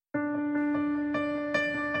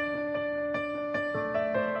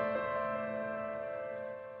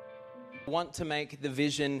want to make the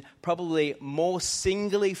vision probably more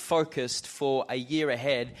singly focused for a year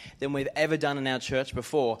ahead than we've ever done in our church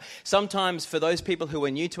before. Sometimes for those people who are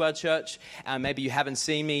new to our church, maybe you haven't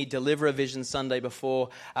seen me deliver a Vision Sunday before,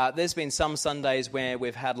 there's been some Sundays where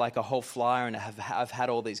we've had like a whole flyer and I've had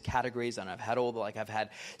all these categories and I've had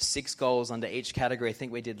 6 goals under each category. I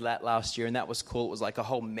think we did that last year and that was cool. It was like a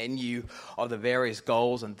whole menu of the various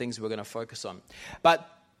goals and things we're going to focus on. But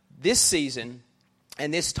this season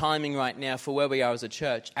and this timing right now for where we are as a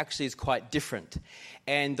church actually is quite different.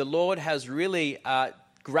 And the Lord has really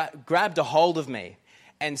grabbed a hold of me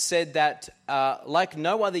and said that like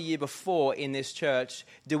no other year before in this church,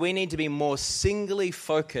 do we need to be more singly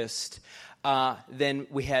focused than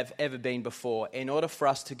we have ever been before in order for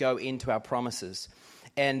us to go into our promises.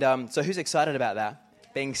 And so who's excited about that?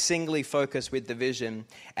 Being singly focused with the vision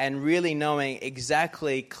and really knowing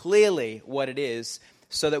exactly clearly what it is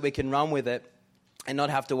so that we can run with it and not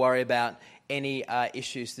have to worry about any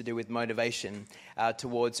issues to do with motivation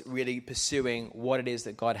towards really pursuing what it is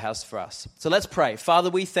that God has for us. So let's pray. Father,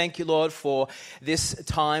 we thank you, Lord, for this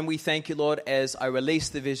time. We thank you, Lord, as I release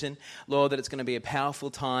the vision, Lord, that it's going to be a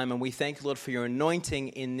powerful time. And we thank you, Lord, for your anointing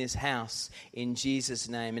in this house in Jesus'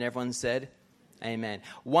 name. And everyone said, amen.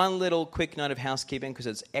 One little quick note of housekeeping because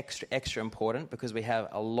it's extra important because we have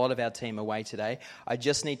a lot of our team away today. I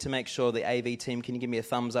just need to make sure the AV team, can you give me a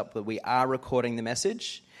thumbs up that we are recording the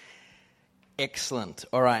message? Excellent.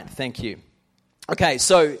 All right. Thank you. Okay.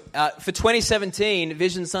 So for 2017,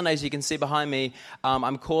 Vision Sundays, you can see behind me,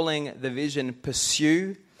 I'm calling the vision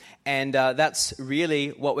Pursue. And that's really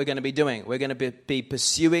what we're going to be doing. We're going to be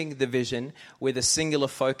pursuing the vision with a singular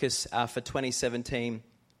focus for 2017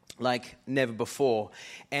 like never before.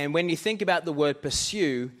 And when you think about the word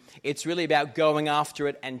pursue, it's really about going after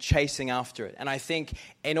it and chasing after it. And I think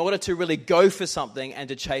in order to really go for something and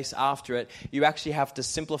to chase after it, you actually have to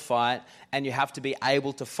simplify it and you have to be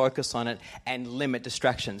able to focus on it and limit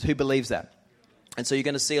distractions. Who believes that? And so you're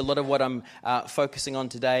going to see a lot of what I'm focusing on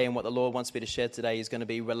today and what the Lord wants me to share today is going to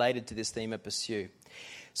be related to this theme of pursue.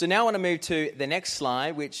 So now I want to move to the next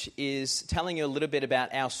slide, which is telling you a little bit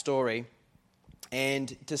about our story.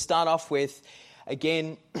 And to start off with,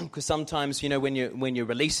 again, because sometimes, when you're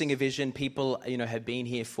releasing a vision, people, have been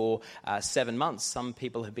here for 7 months. Some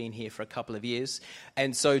people have been here for a couple of years.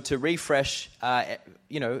 And so to refresh,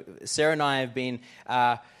 Sarah and I have been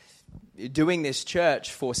doing this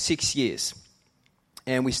church for 6 years.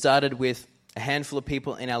 And we started with a handful of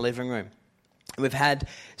people in our living room. We've had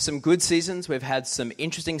some good seasons, we've had some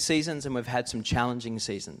interesting seasons, and we've had some challenging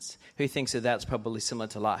seasons. Who thinks that that's probably similar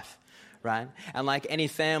to life? Right? And like any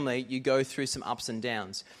family, you go through some ups and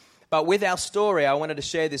downs. But with our story, I wanted to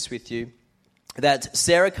share this with you, that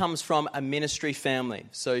Sarah comes from a ministry family.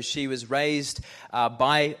 So she was raised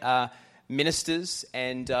by ministers,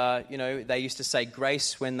 and they used to say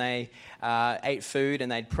grace when they ate food,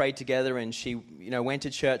 and they'd pray together, and she went to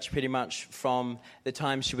church pretty much from the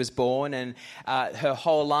time she was born, and her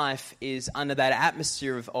whole life is under that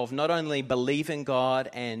atmosphere of not only believing God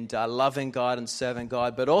and loving God and serving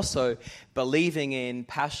God, but also believing in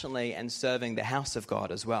passionately and serving the house of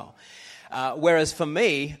God as well. Whereas for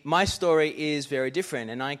me, my story is very different,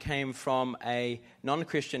 and I came from a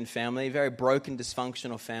non-Christian family, very broken,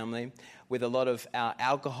 dysfunctional family, with a lot of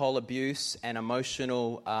alcohol abuse and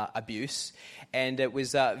emotional abuse, and it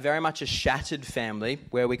was very much a shattered family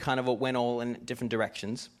where we kind of went all in different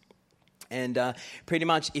directions. And pretty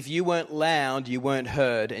much if you weren't loud, you weren't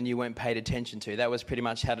heard, and you weren't paid attention to. That was pretty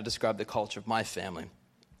much how to describe the culture of my family.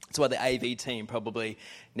 That's why the AV team probably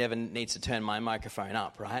never needs to turn my microphone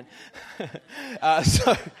up, right?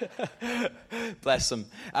 So, bless them.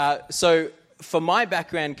 So for my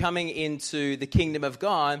background, coming into the kingdom of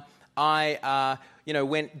God, I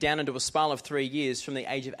went down into a spiral of 3 years from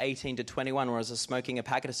the age of 18 to 21, where I was smoking a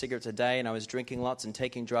packet of cigarettes a day, and I was drinking lots and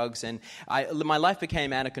taking drugs, and my life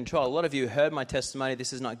became out of control. A lot of you heard my testimony.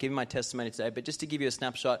 This is not giving my testimony today, but just to give you a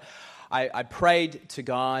snapshot, I prayed to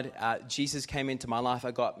God. Jesus came into my life.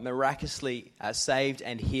 I got miraculously saved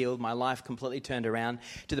and healed. My life completely turned around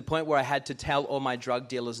to the point where I had to tell all my drug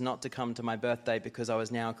dealers not to come to my birthday because I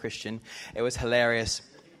was now a Christian. It was hilarious.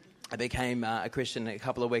 I became a Christian a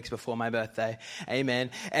couple of weeks before my birthday. Amen.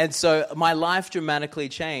 And so my life dramatically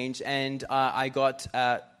changed, and I got...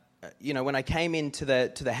 when I came into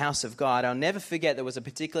the house of God, I'll never forget there was a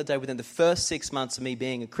particular day within the first 6 months of me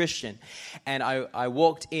being a Christian, and I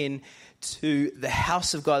walked in to the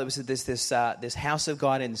house of God. There was this house of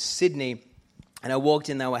God in Sydney, and I walked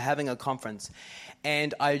in. They were having a conference,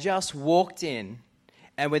 and I just walked in,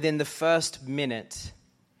 and within the first minute,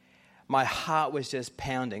 my heart was just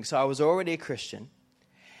pounding. So I was already a Christian,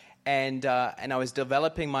 and I was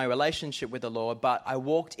developing my relationship with the Lord, but I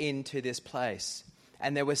walked into this place,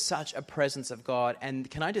 and there was such a presence of God. And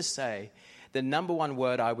can I just say, the number one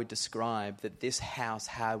word I would describe that this house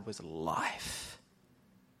had was life.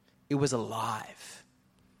 It was alive,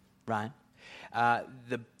 right?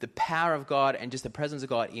 The power of God and just the presence of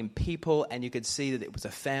God in people, and you could see that it was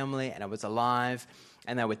a family and it was alive,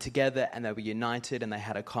 and they were together and they were united and they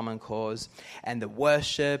had a common cause, and the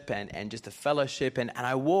worship and just the fellowship. And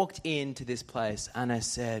I walked into this place and I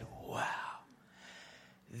said, wow,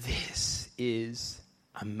 this is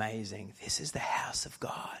amazing. This is the house of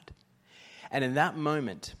God. And in that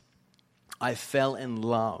moment, I fell in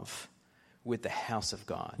love with the house of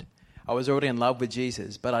God. I was already in love with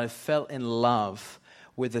Jesus, but I fell in love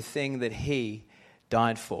with the thing that he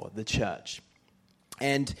died for, the church.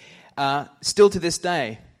 And still to this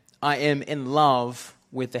day, I am in love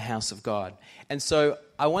with the house of God. And so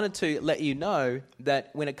I wanted to let you know that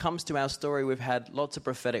when it comes to our story, we've had lots of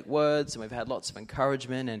prophetic words and we've had lots of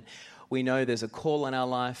encouragement, and we know there's a call in our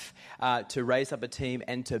life to raise up a team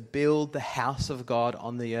and to build the house of God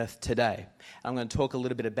on the earth today. I'm going to talk a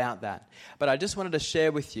little bit about that. But I just wanted to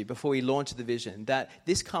share with you before we launch the vision that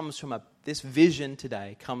this vision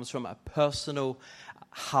today comes from a personal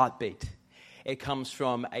heartbeat. It comes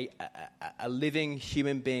from a living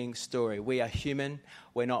human being story. We are human.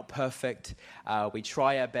 We're not perfect. We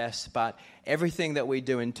try our best. But everything that we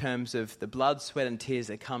do in terms of the blood, sweat, and tears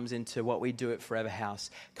that comes into what we do at Forever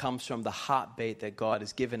House comes from the heartbeat that God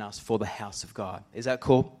has given us for the house of God. Is that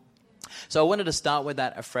cool? So I wanted to start with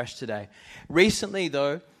that afresh today. Recently,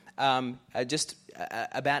 though, just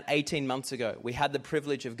about 18 months ago, we had the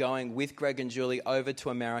privilege of going with Greg and Julie over to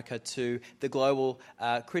America to the Global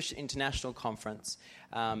Christian International Conference,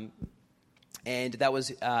 and that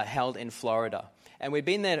was held in Florida. And we'd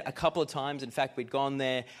been there a couple of times. In fact, we'd gone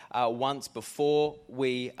there once before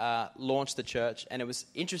we launched the church. And it was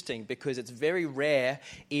interesting because it's very rare,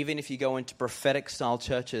 even if you go into prophetic-style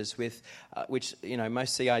churches, with which,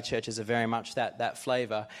 most CI churches are very much that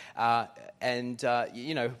flavor, where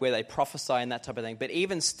they prophesy and that type of thing. But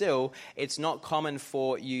even still, it's not common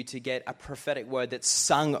for you to get a prophetic word that's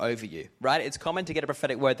sung over you, right? It's common to get a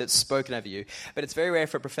prophetic word that's spoken over you. But it's very rare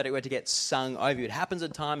for a prophetic word to get sung over you. It happens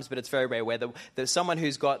at times, but it's very rare where there's someone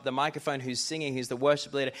who's got the microphone, who's singing, who's the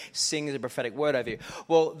worship leader, sings a prophetic word over you.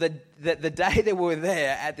 Well, the day that we were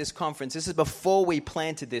there at this conference, this is before we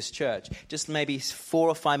planted this church, just maybe 4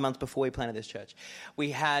 or 5 months before we planted this church.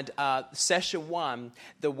 We had session 1,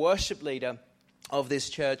 the worship leader of this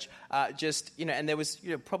church, and there was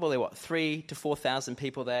probably 3,000 to 4,000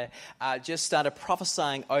 people there, just started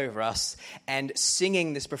prophesying over us and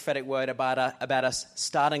singing this prophetic word about us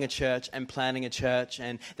starting a church and planting a church,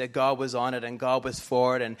 and that God was on it and God was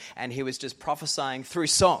for it, and he was just prophesying through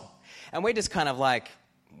song. And we're just kind of like,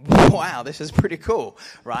 wow, this is pretty cool,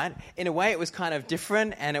 right? In a way, it was kind of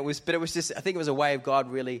different, and it was just, I think it was a way of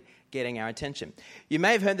God really getting our attention. You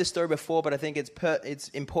may have heard this story before, but I think it's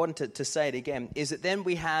important to say it again, is that then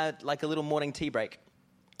we had like a little morning tea break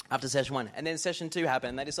after session 1. And then session 2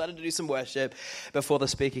 happened. They decided to do some worship before the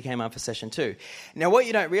speaker came up for session 2. Now, what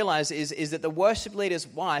you don't realize is that the worship leader's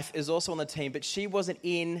wife is also on the team, but she wasn't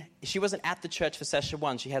at the church for session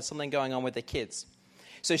 1. She had something going on with the kids.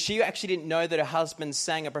 So she actually didn't know that her husband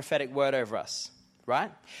sang a prophetic word over us,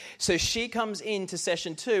 right? So she comes into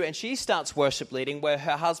session 2 and she starts worship leading where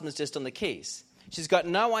her husband's just on the keys. She's got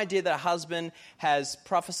no idea that her husband has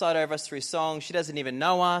prophesied over us through song. She doesn't even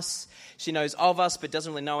know us. She knows of us but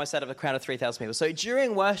doesn't really know us out of a crowd of 3,000 people. So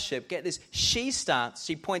during worship, get this, she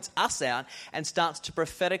points us out and starts to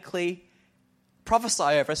prophetically prophesy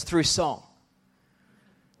over us through song.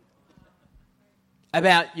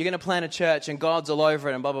 About you're going to plant a church and God's all over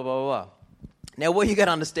it and blah, blah, blah, blah. Now, what you got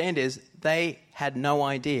to understand is they had no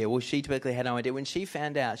idea. Well, she typically had no idea. When she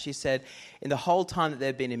found out, she said in the whole time that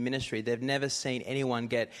they've been in ministry, they've never seen anyone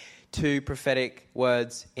get 2 prophetic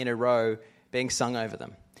words in a row being sung over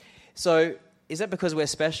them. So is that because we're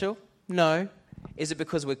special? No. Is it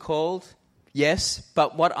because we're called? Yes.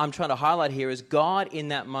 But what I'm trying to highlight here is God in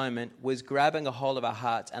that moment was grabbing a hold of our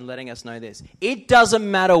hearts and letting us know this. It doesn't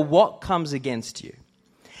matter what comes against you.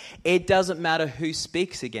 It doesn't matter who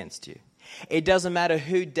speaks against you. It doesn't matter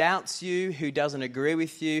who doubts you, who doesn't agree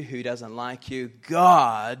with you, who doesn't like you.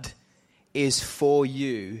 God is for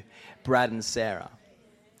you, Brad and Sarah.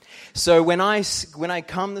 So when I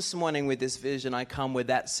come this morning with this vision, I come with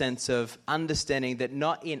that sense of understanding that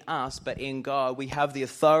not in us, but in God, we have the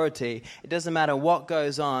authority. It doesn't matter what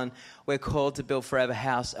goes on. We're called to build Forever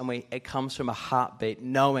House, and it comes from a heartbeat,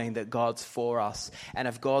 knowing that God's for us. And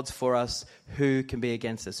if God's for us, who can be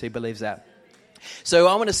against us? Who believes that? So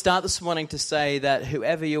I want to start this morning to say that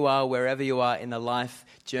whoever you are, wherever you are in the life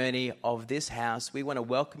journey of this house, we want to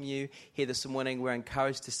welcome you here this morning. We're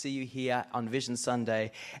encouraged to see you here on Vision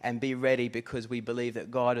Sunday, and be ready because we believe that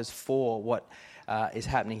God is for what is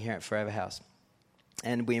happening here at Forever House.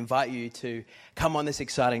 And we invite you to come on this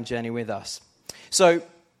exciting journey with us. So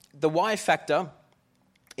the why factor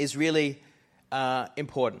is really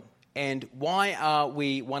important. And why are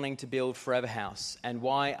we wanting to build Forever House? And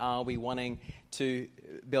why are we wanting to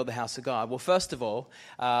build the house of God? Well, first of all,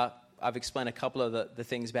 I've explained a couple of the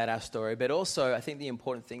things about our story, but also I think the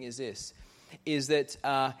important thing is this, is that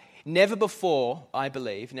never before, I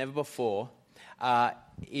believe,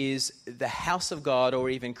 is the house of God or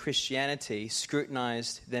even Christianity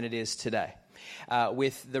scrutinized than it is today.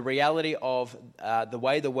 With the reality of the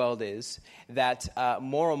way the world is, that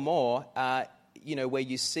more and more, where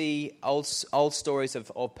you see old stories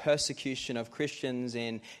of persecution of Christians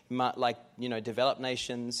in developed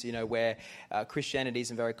nations, where Christianity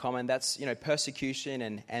isn't very common. That's,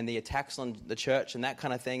 persecution and the attacks on the church and that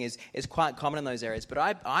kind of thing is quite common in those areas. But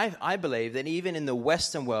I believe that even in the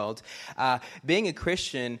Western world, being a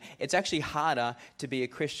Christian, it's actually harder to be a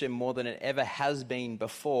Christian more than it ever has been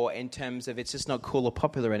before, in terms of it's just not cool or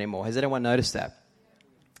popular anymore. Has anyone noticed that?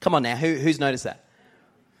 Come on now, who's noticed that?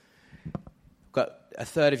 Got a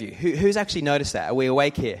third of you. Who's actually noticed that? Are we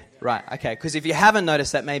awake here? Right, okay. Because if you haven't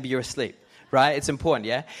noticed that, maybe you're asleep, right? It's important,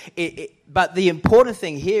 yeah? But the important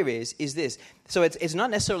thing here is this. So it's not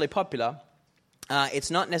necessarily popular.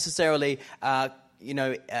 It's not necessarily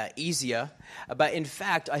easier. But in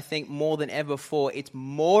fact, I think more than ever before, it's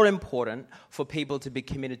more important for people to be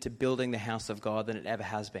committed to building the house of God than it ever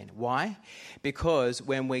has been. Why? Because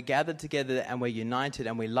when we're gathered together and we're united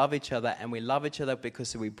and we love each other,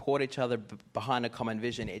 because we support each other behind a common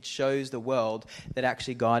vision, it shows the world that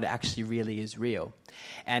actually God actually really is real.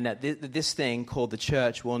 And that this thing called the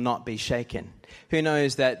church will not be shaken. Who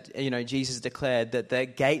knows that, Jesus declared that the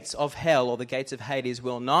gates of hell or the gates of Hades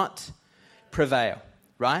will not prevail,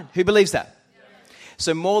 right? Who believes that?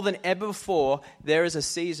 So more than ever before, there is a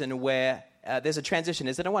season where there's a transition.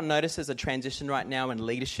 Has anyone noticed there's a transition right now in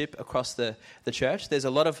leadership across the church? There's a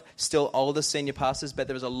lot of still older senior pastors, but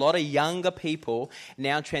there's a lot of younger people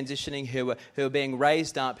now transitioning who are being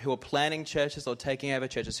raised up, who are planning churches or taking over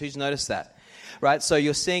churches. Who's noticed that? Right, so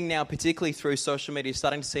you're seeing now, particularly through social media,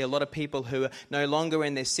 starting to see a lot of people who are no longer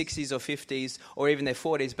in their 60s or 50s or even their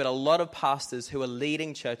 40s, but a lot of pastors who are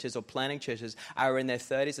leading churches or planning churches are in their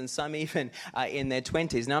 30s and some even in their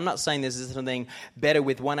 20s. Now, I'm not saying this is something better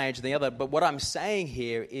with one age than the other, but what I'm saying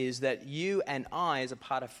here is that you and I, as a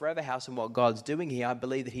part of Forever House and what God's doing here, I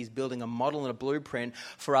believe that He's building a model and a blueprint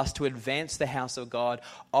for us to advance the house of God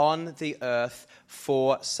on the earth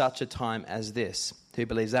for such a time as this. Who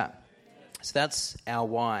believes that? So that's our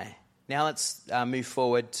why. Now let's move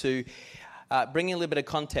forward to bringing a little bit of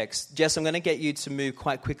context. Jess, I'm going to get you to move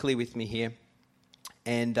quite quickly with me here.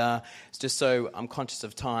 And just so I'm conscious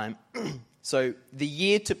of time. So the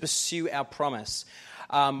year to pursue our promise.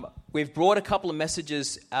 We've brought a couple of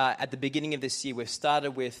messages at the beginning of this year. We've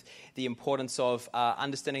started with the importance of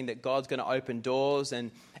understanding that God's going to open doors. And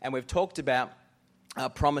we've talked about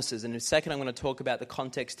promises. And in a second, I'm going to talk about the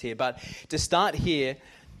context here. But to start here,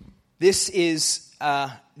 This is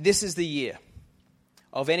the year.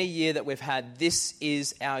 Of any year that we've had, this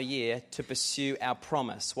is our year to pursue our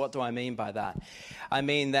promise. What do I mean by that? I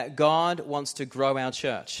mean that God wants to grow our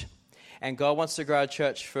church. And God wants to grow our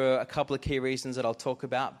church for a couple of key reasons that I'll talk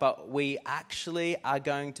about. But we actually are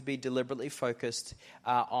going to be deliberately focused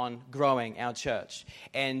on growing our church.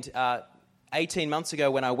 And 18 months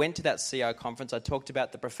ago, when I went to that CI conference, I talked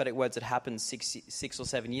about the prophetic words that happened six or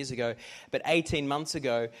 7 years ago. But 18 months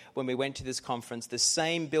ago, when we went to this conference, the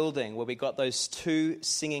same building where we got those two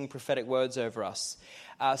singing prophetic words over us,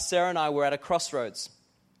 Sarah and I were at a crossroads.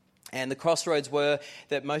 And the crossroads were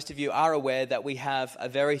that most of you are aware that we have a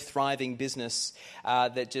very thriving business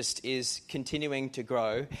that just is continuing to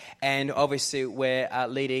grow. And obviously we're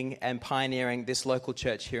leading and pioneering this local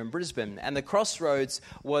church here in Brisbane. And the crossroads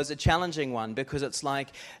was a challenging one because it's like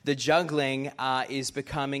the juggling is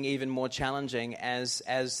becoming even more challenging as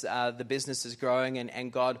the business is growing.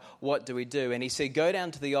 And God, what do we do? And He said, go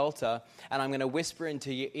down to the altar and I'm going to whisper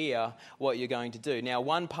into your ear what you're going to do. Now,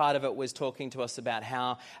 one part of it was talking to us about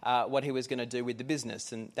how what He was going to do with the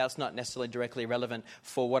business. And that's not necessarily directly relevant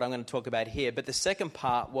for what I'm going to talk about here. But the second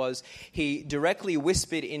part was He directly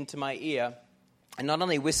whispered into my ear and not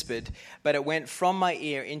only whispered, but it went from my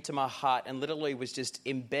ear into my heart and literally was just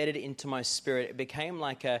embedded into my spirit. It became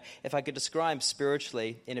like if I could describe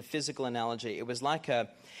spiritually in a physical analogy, it was like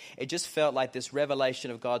it just felt like this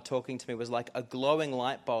revelation of God talking to me was like a glowing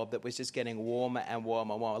light bulb that was just getting warmer and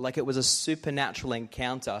warmer and warmer. Like it was a supernatural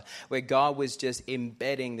encounter where God was just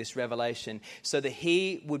embedding this revelation so that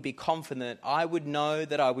he would be confident I would know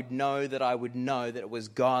that I would know that I would know that it was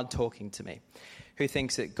God talking to me. Who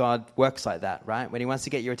thinks that God works like that, right? When he wants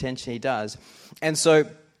to get your attention, he does. And so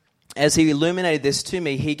as he illuminated this to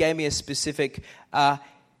me, he gave me a specific, and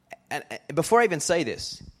before I even say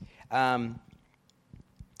this,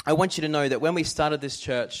 I want you to know that when we started this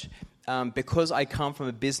church, because I come from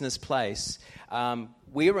a business place,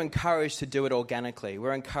 we were encouraged to do it organically.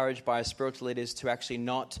 We're encouraged by our spiritual leaders to actually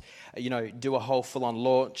not, do a whole full-on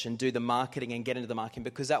launch and do the marketing and get into the marketing,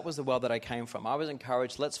 because that was the world that I came from. I was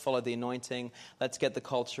encouraged, let's follow the anointing, let's get the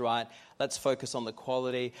culture right, let's focus on the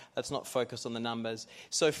quality, let's not focus on the numbers.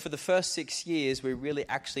 So for the first 6 years, we really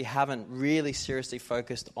actually haven't really seriously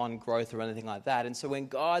focused on growth or anything like that. And so when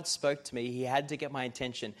God spoke to me, he had to get my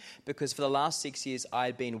attention, because for the last 6 years, I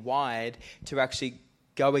had been wired to actually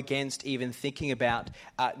go against even thinking about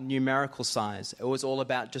numerical size. It was all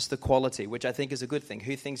about just the quality, which I think is a good thing.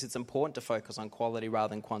 Who thinks it's important to focus on quality rather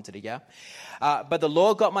than quantity, yeah? But the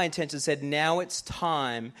Lord got my attention and said, now it's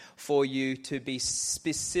time for you to be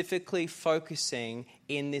specifically focusing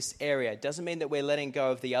in this area. It doesn't mean that we're letting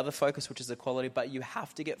go of the other focus, which is the quality, but you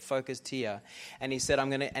have to get focused here. And he said,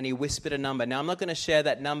 and he whispered a number. Now, I'm not going to share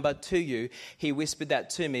that number to you. He whispered that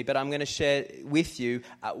to me, but I'm going to share with you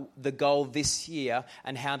the goal this year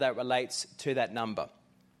and how that relates to that number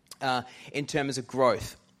in terms of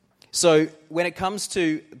growth. So when it comes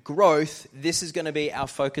to growth, this is going to be our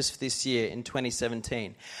focus for this year in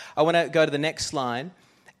 2017. I want to go to the next slide.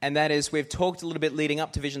 And that is, we've talked a little bit leading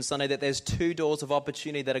up to Vision Sunday that there's 2 doors of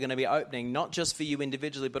opportunity that are going to be opening, not just for you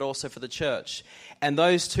individually, but also for the church. And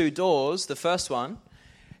those 2 doors, the first one,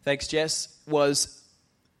 thanks Jess, was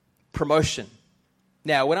promotion.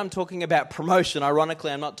 Now, when I'm talking about promotion,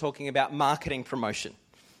 ironically, I'm not talking about marketing promotion.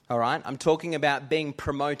 All right? I'm talking about being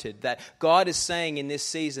promoted, that God is saying in this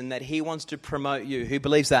season that he wants to promote you. Who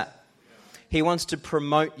believes that? He wants to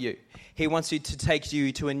promote you. He wants you to take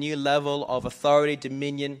you to a new level of authority,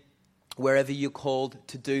 dominion, wherever you're called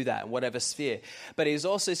to do that, in whatever sphere. But he's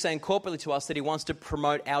also saying corporately to us that he wants to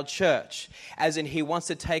promote our church, as in he wants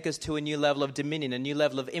to take us to a new level of dominion, a new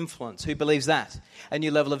level of influence. Who believes that? A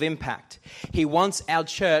new level of impact. He wants our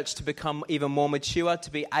church to become even more mature,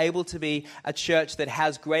 to be able to be a church that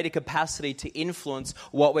has greater capacity to influence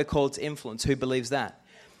what we're called to influence. Who believes that?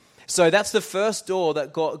 So that's the first door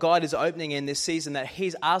that God is opening in this season that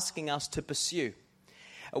he's asking us to pursue.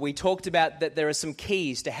 We talked about that there are some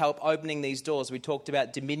keys to help opening these doors. We talked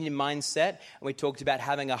about dominion mindset, and we talked about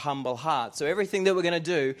having a humble heart. So everything that we're going to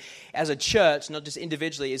do as a church, not just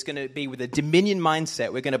individually, is going to be with a dominion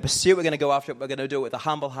mindset. We're going to pursue it, we're going to go after it, we're going to do it with a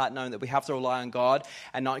humble heart, knowing that we have to rely on God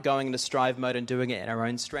and not going into strive mode and doing it in our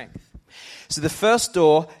own strength. So the first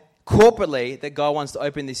door, corporately, that God wants to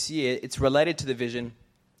open this year, it's related to the vision,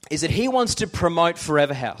 is that he wants to promote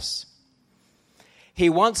Forever House. He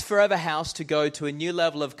wants Forever House to go to a new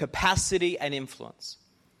level of capacity and influence.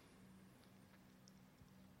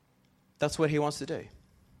 That's what he wants to do.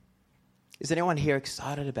 Is anyone here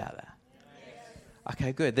excited about that? Yes.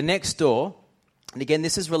 Okay, good. The next door, and again,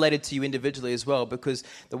 this is related to you individually as well, because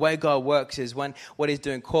the way God works is when what he's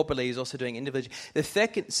doing corporately, he's also doing individually. The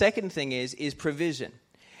second thing is provision.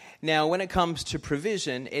 Now, when it comes to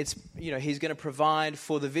provision, it's, he's going to provide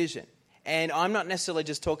for the vision. And I'm not necessarily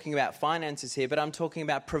just talking about finances here, but I'm talking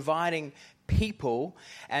about providing people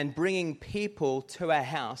and bringing people to our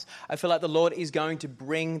house. I feel like the Lord is going to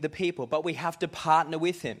bring the people, but we have to partner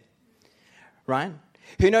with him, right?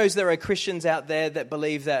 Who knows there are Christians out there that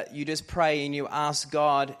believe that you just pray and you ask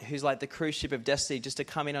God, who's like the cruise ship of destiny, just to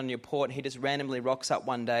come in on your port, and he just randomly rocks up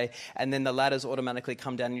one day, and then the ladders automatically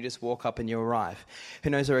come down and you just walk up and you arrive.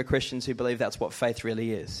 Who knows there are Christians who believe that's what faith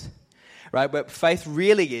really is. Right? But faith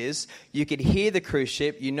really is, you can hear the cruise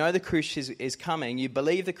ship, you know the cruise ship is coming, you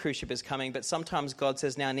believe the cruise ship is coming, but sometimes God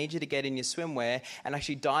says, now I need you to get in your swimwear and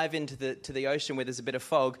actually dive into the ocean where there's a bit of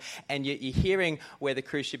fog, and you're hearing where the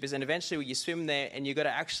cruise ship is, and eventually you swim there and you've got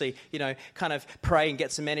to actually, kind of pray and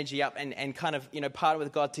get some energy up and kind of, partner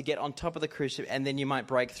with God to get on top of the cruise ship, and then you might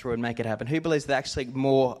break through and make it happen. Who believes that actually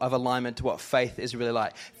more of alignment to what faith is really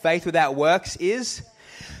like? Faith without works is...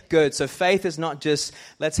 good. So faith is not just,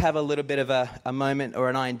 let's have a little bit of a moment or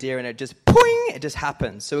an idea and it just, poing, it just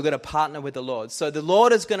happens. So we've got to partner with the Lord. So the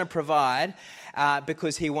Lord is going to provide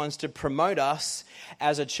because he wants to promote us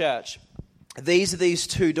as a church. these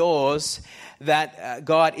two doors that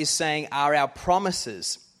God is saying are our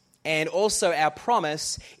promises. And also our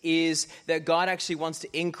promise is that God actually wants to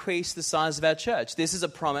increase the size of our church. This is a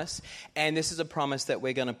promise, and this is a promise that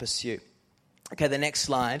we're going to pursue. Okay, the next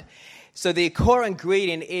slide. So the core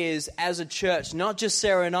ingredient is, as a church, not just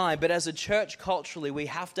Sarah and I, but as a church culturally, we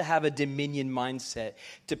have to have a dominion mindset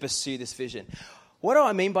to pursue this vision. What do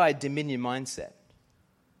I mean by a dominion mindset?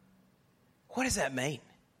 What does that mean?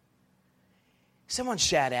 Someone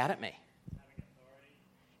shout out at me.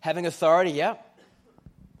 Having authority, yeah.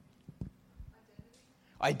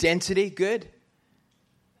 Identity, good.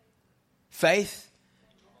 Faith.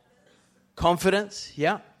 Confidence,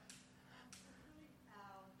 yeah.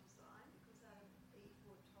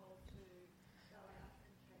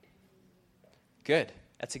 Good.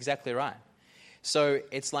 That's exactly right. So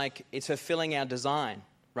it's like it's fulfilling our design,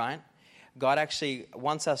 right? God actually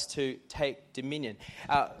wants us to take dominion.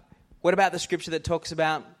 What about the scripture that talks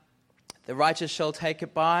about the righteous shall take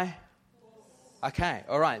it by? Okay,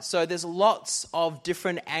 all right. So there's lots of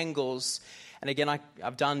different angles. And again,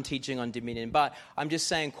 I've done teaching on dominion. But I'm just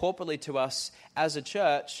saying corporately to us as a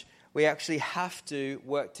church, we actually have to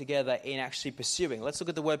work together in actually pursuing. Let's look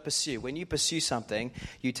at the word pursue. When you pursue something,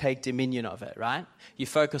 you take dominion of it, right? You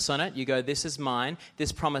focus on it. You go, this is mine.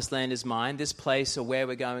 This promised land is mine. This place or where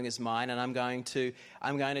we're going is mine. And I'm going to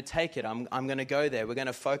take it. I'm going to go there. We're going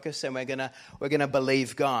to focus and we're going to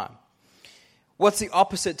believe God. What's the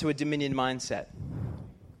opposite to a dominion mindset?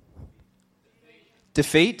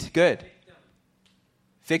 Defeat. Good.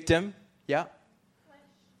 Victim. Yeah.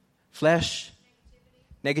 Flesh.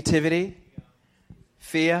 Negativity.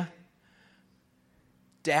 Fear.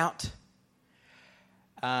 Doubt.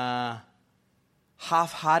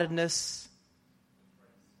 Half-heartedness.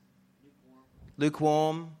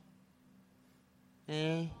 Lukewarm.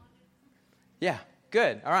 Yeah.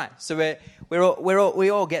 Good. All right. So we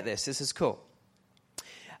all get this. This is cool.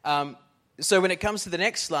 So when it comes to the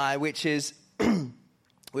next slide, which is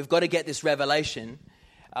we've got to get this revelation,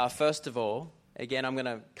 first of all, again, I'm going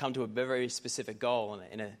to come to a very specific goal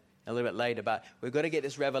in a little bit later, but we've got to get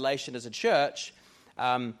this revelation as a church.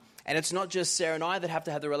 And it's not just Sarah and I that have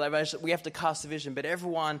to have the revelation. We have to cast the vision, but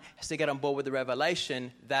everyone has to get on board with the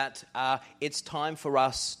revelation that it's time for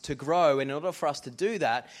us to grow. And in order for us to do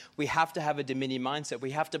that, we have to have a dominion mindset.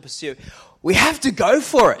 We have to pursue. We have to go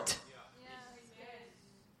for it.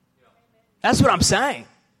 That's what I'm saying.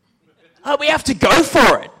 We have to go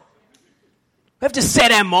for it. We have to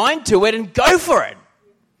set our mind to it and go for it.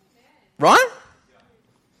 Right?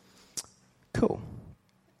 Cool.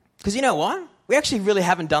 Because you know what? We actually really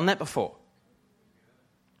haven't done that before.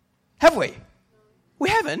 Have we? We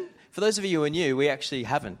haven't. For those of you who are new, we actually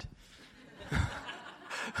haven't.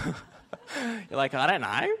 You're like, I don't know.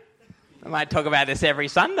 I might talk about this every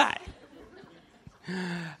Sunday.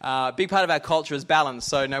 A big part of our culture is balance,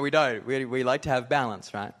 so no, we don't. We like to have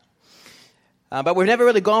balance, right? But we've never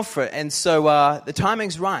really gone for it, and so the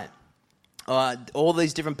timing's right. All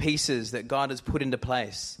these different pieces that God has put into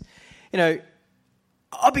place. You know,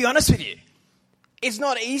 I'll be honest with you. It's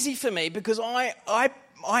not easy for me because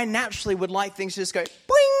I naturally would like things to just go,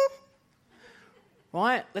 boing!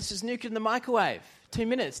 Right? Let's just nuke it in the microwave. 2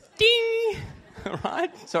 minutes. Ding!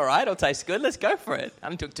 Right? It's all right. It'll taste good. Let's go for it.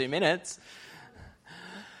 Only took 2 minutes.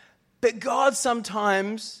 But God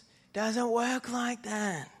sometimes doesn't work like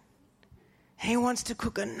that. He wants to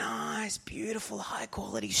cook a nice, beautiful,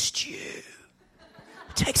 high-quality stew.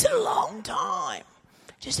 It takes a long time.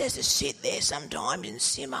 Just has to sit there sometimes and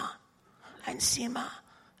simmer. And simmer.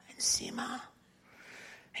 And simmer.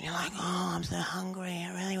 And you're like, oh, I'm so hungry.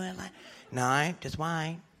 I really want to... No, just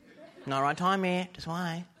wait. Not right time yet. Just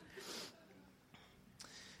wait.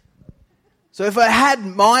 So if I had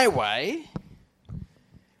my way...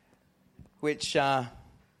 Which,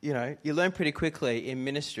 you learn pretty quickly in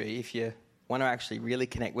ministry. If you want to actually really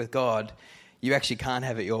connect with God, you actually can't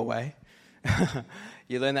have it your way.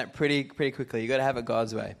 You learn that pretty quickly. You've got to have it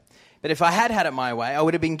God's way. But if I had it my way, I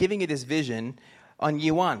would have been giving you this vision on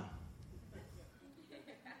year one.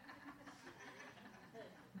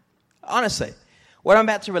 Honestly, what I'm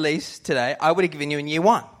about to release today, I would have given you in year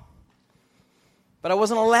one. But I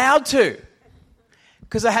wasn't allowed to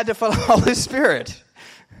because I had to follow the Holy Spirit.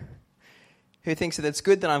 Who thinks that it's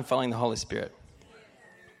good that I'm following the Holy Spirit?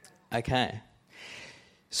 Okay.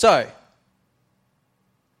 So,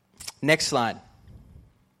 next slide.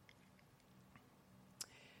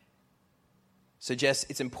 So, Jess,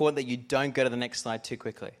 it's important that you don't go to the next slide too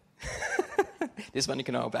quickly. This one you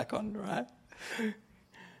can hold back on, right?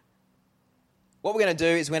 What we're going to do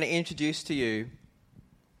is we're going to introduce to you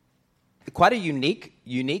quite a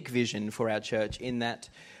unique vision for our church in that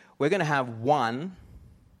we're going to have one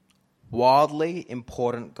wildly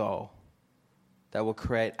important goal that will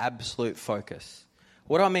create absolute focus.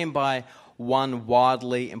 What do I mean by one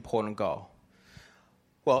wildly important goal?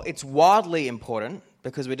 Well, it's wildly important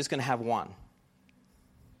because we're just going to have one.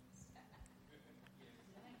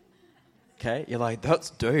 Okay, you're like,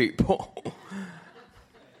 that's deep.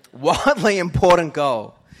 Wildly important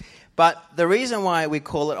goal. But the reason why we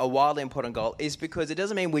call it a wildly important goal is because it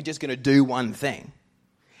doesn't mean we're just going to do one thing.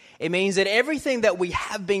 It means that everything that we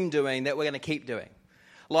have been doing, that we're going to keep doing.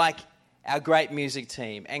 Like our great music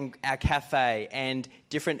team and our cafe and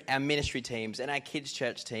our ministry teams and our kids'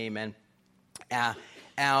 church team and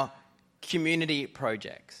our community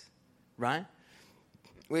projects, right?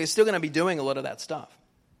 We're still going to be doing a lot of that stuff.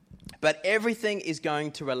 But everything is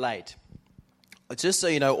going to relate. Just so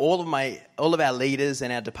you know, all of our leaders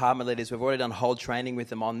and our department leaders, we've already done whole training with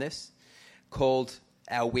them on this, called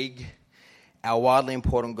our WIG, our wildly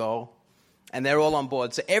important goal, and they're all on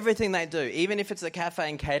board. So everything they do, even if it's the cafe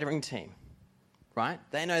and catering team, right?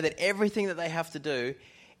 They know that everything that they have to do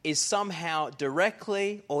is somehow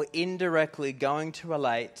directly or indirectly going to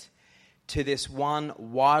relate to this one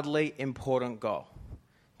wildly important goal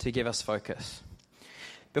to give us focus.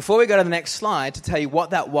 Before we go to the next slide to tell you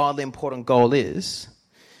what that wildly important goal is,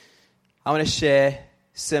 I want to share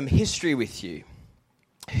some history with you.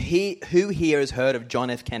 Who here has heard of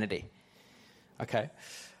John F. Kennedy? Okay.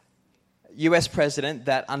 US president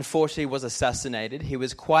that unfortunately was assassinated. He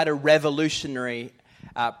was quite a revolutionary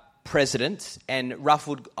president and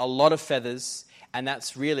ruffled a lot of feathers, and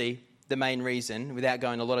that's really the main reason, without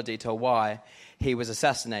going into a lot of detail, why he was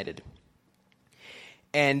assassinated.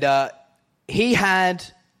 And he had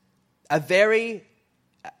a very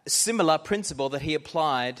similar principle that he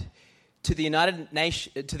applied to the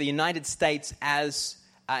United States as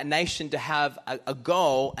a nation to have a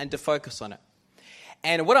goal and to focus on it.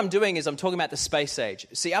 And what I'm doing is I'm talking about the space age.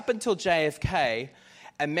 See, up until JFK,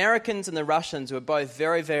 Americans and the Russians were both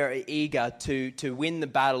very, very eager to win the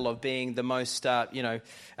battle of being the most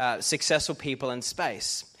successful people in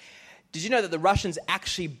space. Did you know that the Russians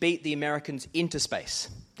actually beat the Americans into space?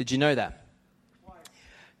 Did you know that?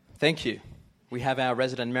 Thank you. We have our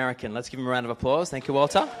resident American. Let's give him a round of applause. Thank you,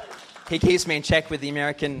 Walter. He keeps me in check with the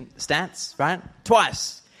American stats, right?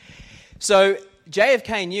 Twice. So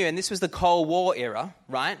JFK knew, and this was the Cold War era,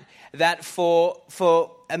 right, that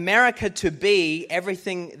for America to be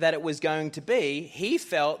everything that it was going to be, he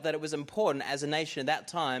felt that it was important as a nation at that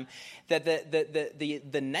time that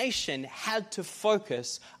the nation had to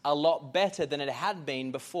focus a lot better than it had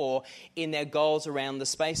been before in their goals around the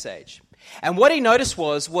space age. And what he noticed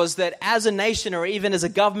was that as a nation, or even as a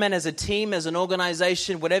government, as a team, as an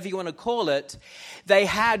organization, whatever you want to call it, they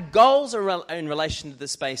had goals in relation to the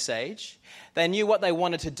space age. They knew what they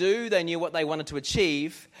wanted to do, they knew what they wanted to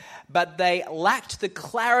achieve, but they lacked the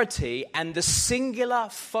clarity and the singular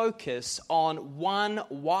focus on one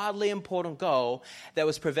wildly important goal that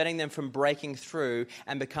was preventing them from breaking through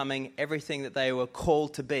and becoming everything that they were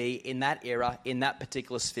called to be in that era, in that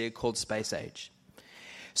particular sphere called space age.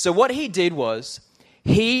 So what he did was,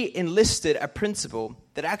 he enlisted a principle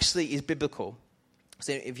that actually is biblical.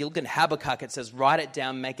 So if you look at Habakkuk, it says, write it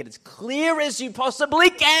down, make it as clear as you possibly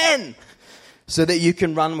can, so that you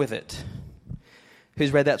can run with it.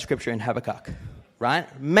 Who's read that scripture in Habakkuk? Right?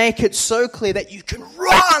 Make it so clear that you can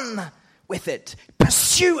run with it.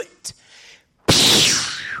 Pursue it.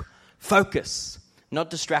 Focus, not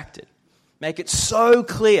distracted. Make it so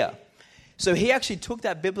clear. So he actually took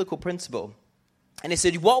that biblical principle and he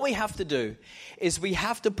said, what we have to do is we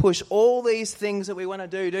have to push all these things that we want to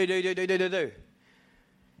do.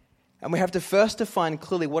 And we have to first define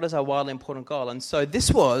clearly what is our wildly important goal. And so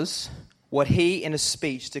this was what he, in a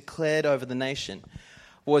speech, declared over the nation,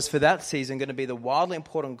 was for that season going to be the wildly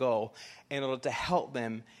important goal in order to help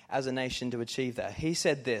them as a nation to achieve that. He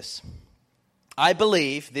said this, I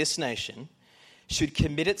believe this nation should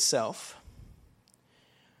commit itself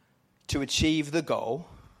to achieve the goal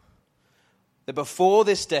that before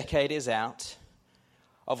this decade is out,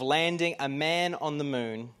 of landing a man on the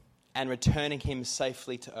moon and returning him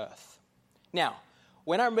safely to Earth. Now,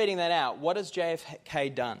 when I'm reading that out, what has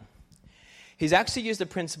JFK done? He's actually used a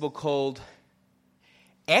principle called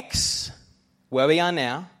X, where we are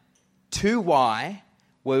now, to Y,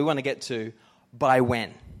 where we want to get to, by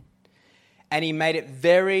when. And he made it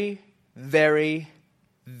very, very,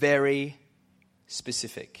 very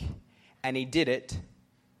specific. And he did it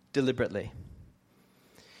deliberately.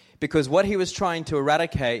 Because what he was trying to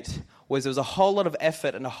eradicate was there was a whole lot of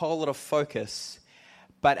effort and a whole lot of focus,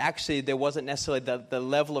 but actually there wasn't necessarily the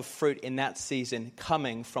level of fruit in that season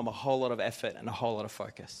coming from a whole lot of effort and a whole lot of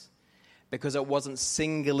focus. because it wasn't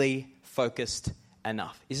singly focused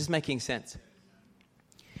enough. Is this making sense?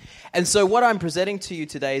 And so what I'm presenting to you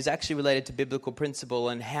today is actually related to biblical principle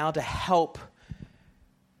and how to help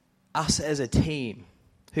us as a team.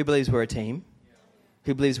 Who believes we're a team?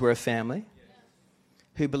 Who believes we're a family?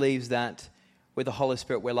 Who believes that with the Holy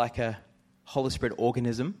Spirit we're like a Holy Spirit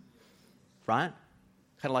organism, right?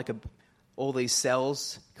 Kind of like all these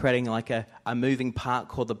cells creating like a moving part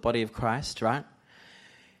called the body of Christ, right?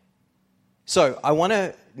 So I want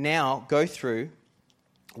to now go through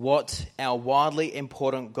what our wildly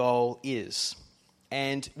important goal is.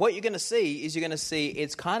 And what you're going to see is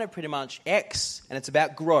it's kind of pretty much X, and it's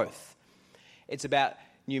about growth. It's about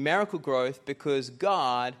numerical growth because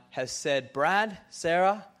God has said, Brad,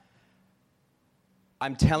 Sarah,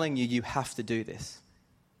 I'm telling you, you have to do this.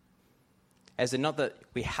 As in, not that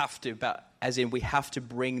we have to, but as in we have to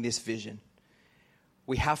bring this vision.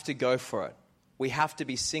 We have to go for it. We have to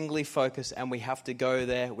be singly focused and we have to go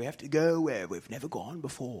there. We have to go where we've never gone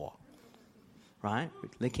before. Right?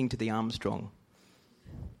 Linking to the Armstrong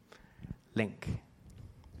link.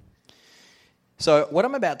 So what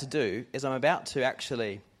I'm about to do is I'm about to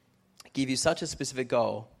actually give you such a specific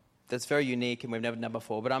goal that's very unique and we've never done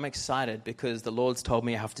before, but I'm excited because the Lord's told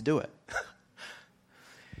me I have to do it.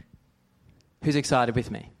 Who's excited with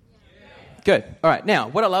me? Yeah. Good. All right. Now,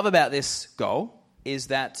 what I love about this goal is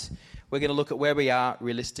that we're going to look at where we are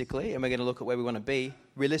realistically and we're going to look at where we want to be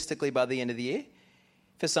realistically by the end of the year.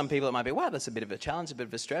 For some people, it might be, wow, that's a bit of a challenge, a bit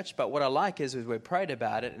of a stretch. But what I like is we've prayed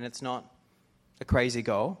about it and it's not a crazy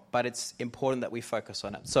goal, but it's important that we focus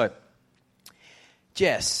on it. So,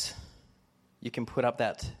 Jess, you can put up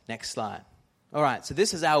that next slide. All right, so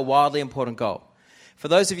this is our wildly important goal. For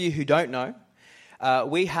those of you who don't know,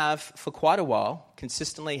 we have for quite a while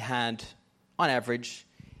consistently had, on average,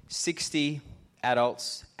 60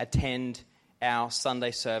 adults attend our Sunday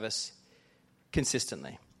service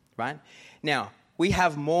consistently, right? Now, we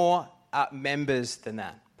have more members than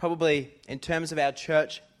that. Probably in terms of our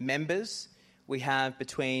church members, we have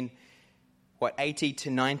between, 80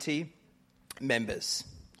 to 90 members,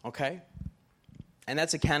 okay? And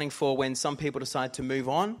that's accounting for when some people decide to move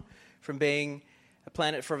on from being a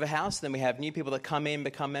Planet Forever house, then we have new people that come in,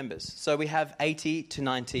 become members. So we have 80 to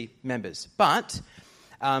 90 members. But,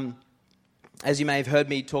 as you may have heard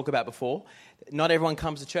me talk about before, not everyone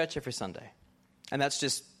comes to church every Sunday. And that's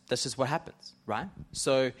just what happens, right?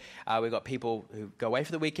 So we've got people who go away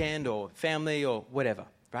for the weekend or family or whatever,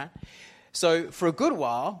 right? So for a good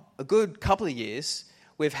while, a good couple of years,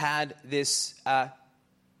 we've had this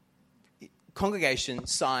congregation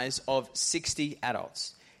size of 60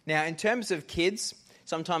 adults. Now, in terms of kids,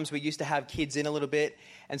 sometimes we used to have kids in a little bit,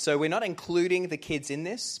 and so we're not including the kids in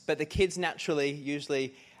this, but the kids naturally,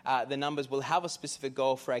 usually, the numbers will have a specific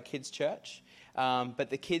goal for our kids' church, but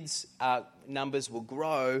the kids' numbers will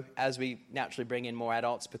grow as we naturally bring in more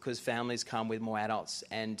adults because families come with more adults,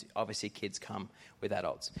 and obviously kids come with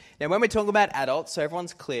adults. Now, when we're talking about adults, so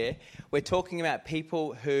everyone's clear, we're talking about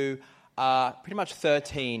people who are pretty much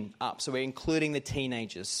 13 up, so we're including the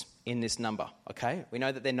teenagers in this number, okay? We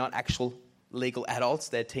know that they're not actual legal adults,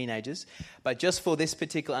 they're teenagers, but just for this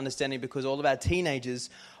particular understanding, because all of our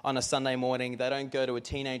teenagers on a Sunday morning, they don't go to a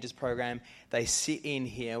teenagers program, they sit in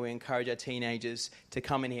here. We encourage our teenagers to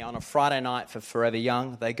come in here on a Friday night for Forever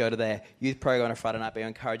Young. They go to their youth program on a Friday night, but we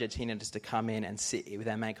encourage our teenagers to come in and sit with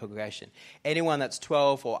our main congregation. Anyone that's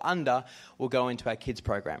 12 or under will go into our kids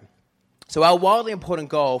program. So our wildly important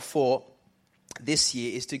goal for this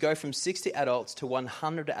year is to go from 60 adults to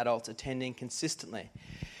 100 adults attending consistently.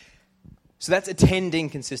 So that's attending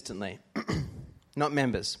consistently, not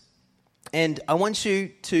members. And I want you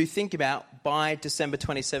to think about by December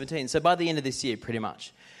 2017, so by the end of this year pretty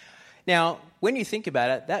much. Now, when you think about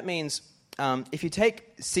it, that means if you take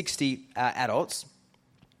 60 adults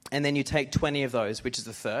and then you take 20 of those, which is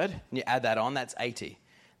a third, and you add that on, that's 80.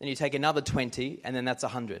 Then you take another 20 and then that's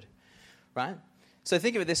 100, right? So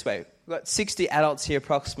think of it this way. We've got 60 adults here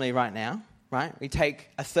approximately right now, right? We take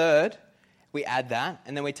a third, we add that,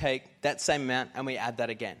 and then we take that same amount and we add that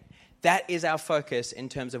again. That is our focus in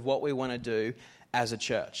terms of what we want to do as a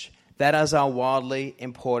church. That is our wildly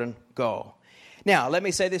important goal. Now, let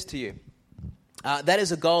me say this to you. That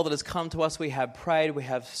is a goal that has come to us. We have prayed, we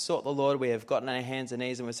have sought the Lord, we have gotten on our hands and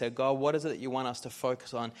knees and we said, God, what is it that you want us to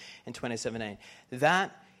focus on in 2017?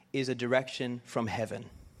 That is a direction from heaven.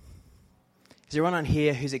 Is there anyone on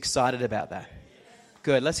here who's excited about that?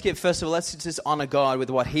 Good. Let's just honor God with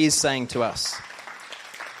what He is saying to us.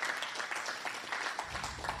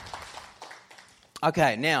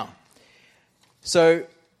 Okay, now, so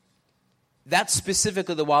that's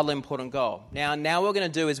specifically the wildly important goal. Now what we're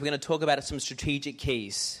going to do is we're going to talk about some strategic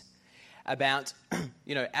keys about,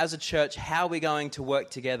 as a church, how we're going to work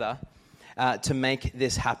together to make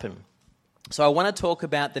this happen. So I want to talk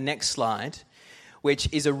about the next slide, which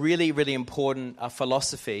is a really, really important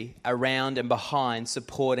philosophy around and behind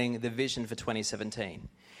supporting the vision for 2017.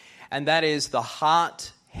 And that is the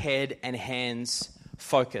heart, head, and hands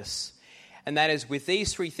focus. And that is, with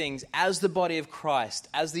these three things, as the body of Christ,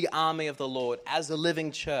 as the army of the Lord, as a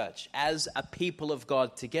living church, as a people of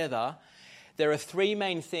God together, there are three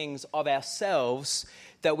main things of ourselves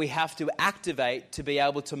that we have to activate to be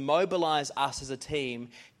able to mobilize us as a team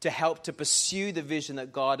to help to pursue the vision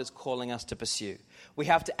that God is calling us to pursue. We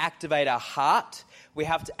have to activate our heart, we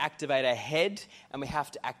have to activate our head, and we have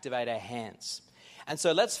to activate our hands. And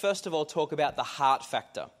so let's first of all talk about the heart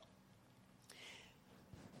factor.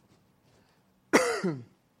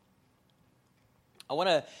 I want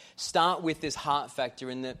to start with this heart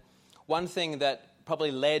factor in that one thing that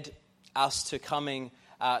probably led us to coming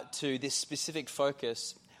to this specific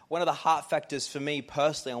focus, one of the heart factors for me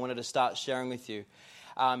personally I wanted to start sharing with you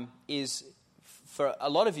is, for a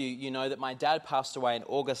lot of you, you know that my dad passed away in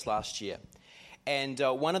August last year. And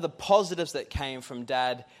one of the positives that came from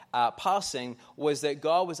Dad passing was that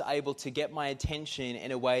God was able to get my attention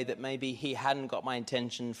in a way that maybe he hadn't got my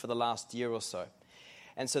attention for the last year or so.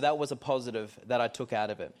 And so that was a positive that I took out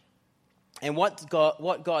of it. And what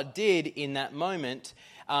God did in that moment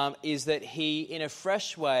is that he, in a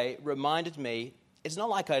fresh way, reminded me, it's not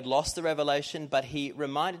like I'd lost the revelation, but he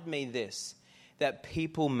reminded me this, that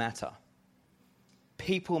people matter.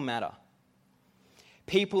 People matter.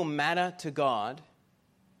 People matter to God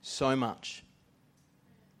so much.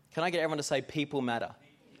 Can I get everyone to say people matter?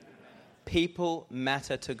 People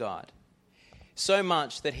matter to God. So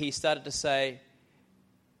much that he started to say,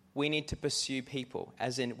 we need to pursue people.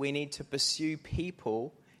 As in, we need to pursue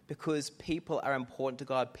people because people are important to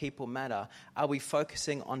God. People matter. Are we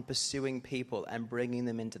focusing on pursuing people and bringing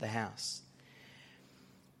them into the house?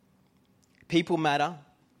 People matter.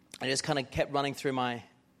 I just kind of kept running through my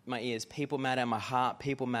ears. People matter, my heart.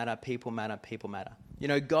 People matter, people matter, people matter. You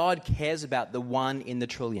know, God cares about the 1 in the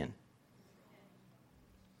trillion.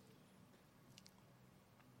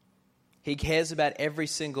 He cares about every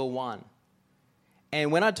single one. And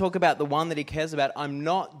when I talk about the one that he cares about, I'm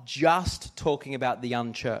not just talking about the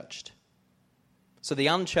unchurched. So the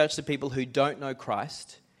unchurched are people who don't know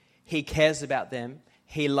Christ. He cares about them.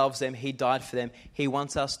 He loves them. He died for them. He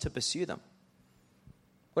wants us to pursue them.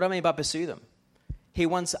 What do I mean by pursue them? He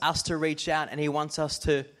wants us to reach out and he wants us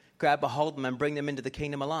to grab a hold of them and bring them into the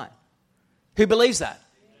kingdom alive. Who believes that?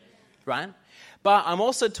 Right? But I'm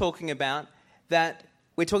also talking about that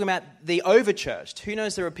we're talking about the overchurched. Who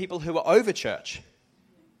knows there are people who are overchurch?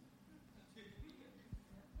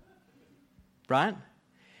 Right?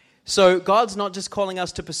 So God's not just calling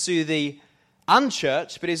us to pursue the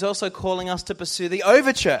unchurched, but he's also calling us to pursue the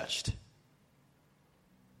overchurched.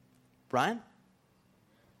 Right?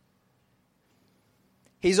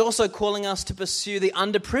 He's also calling us to pursue the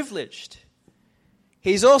underprivileged.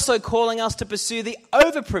 He's also calling us to pursue the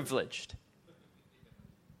overprivileged,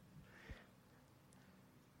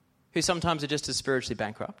 who sometimes are just as spiritually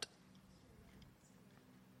bankrupt.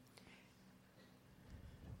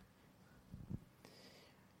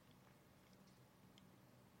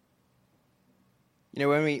 You know,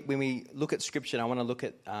 when we look at Scripture, and I want to look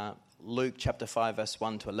at Luke chapter 5, verse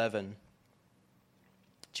 1 to 11,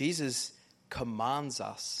 Jesus commands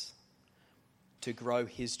us to grow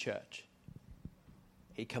his church.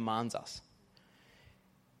 He commands us.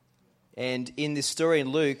 And in this story in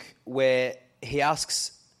Luke, where he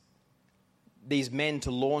asks these men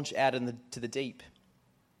to launch out into the deep,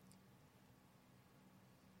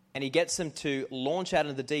 and he gets them to launch out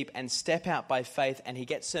into the deep and step out by faith, and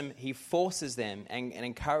he forces them and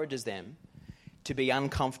encourages them to be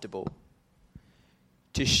uncomfortable,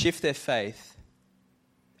 to shift their faith,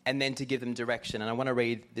 and then to give them direction. And I want to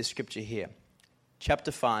read this scripture here.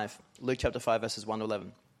 Luke chapter 5, verses 1 to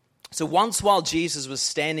 11. So once while Jesus was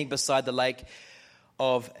standing beside the lake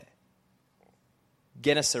of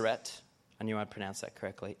Gennesaret, I knew I'd pronounce that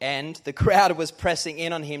correctly, and the crowd was pressing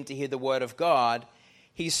in on him to hear the word of God,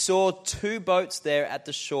 he saw 2 boats there at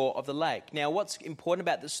the shore of the lake. Now, what's important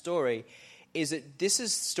about this story is that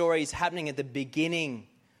story is happening at the beginning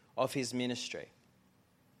of his ministry.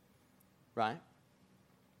 Right?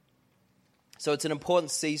 So it's an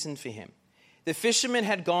important season for him. The fishermen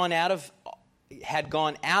had gone out of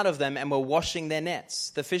them and were washing their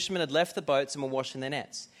nets. The fishermen had left the boats and were washing their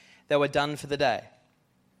nets. They were done for the day.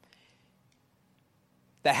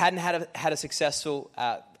 They hadn't had a successful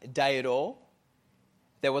day at all.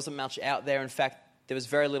 There wasn't much out there. In fact, there was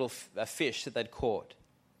very little fish that they'd caught.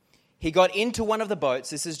 he got into one of the boats,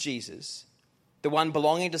 this is Jesus, the one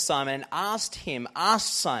belonging to Simon, and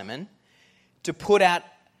asked Simon to put out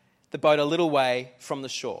the boat a little way from the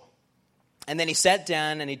shore. And then he sat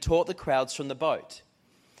down and he taught the crowds from the boat.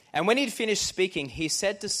 And when he'd finished speaking, he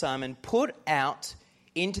said to Simon, "Put out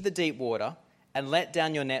into the deep water and let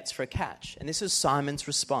down your nets for a catch." And this is Simon's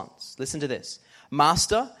response. Listen to this.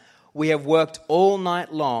 "Master, we have worked all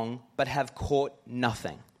night long, but have caught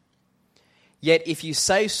nothing. Yet if you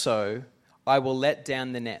say so, I will let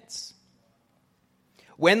down the nets."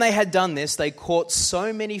 When they had done this, they caught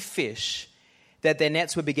so many fish that their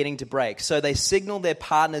nets were beginning to break. So they signaled their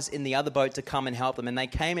partners in the other boat to come and help them. And they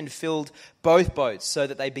came and filled both boats so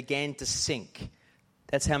that they began to sink.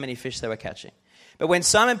 That's how many fish they were catching. But when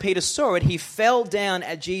Simon Peter saw it, he fell down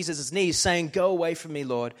at Jesus' knees, saying, "Go away from me,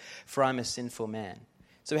 Lord, for I'm a sinful man."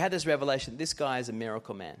 So we had this revelation. This guy is a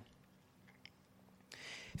miracle man.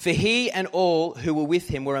 For he and all who were with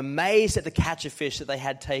him were amazed at the catch of fish that they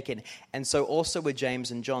had taken. And so also were James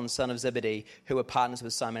and John, son of Zebedee, who were partners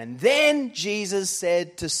with Simon. And then Jesus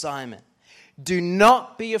said to Simon, "Do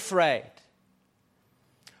not be afraid.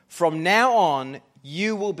 From now on,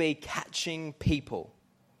 you will be catching people."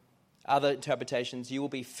 Other interpretations, "You will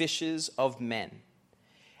be fishers of men."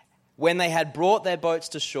 When they had brought their boats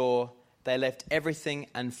to shore, they left everything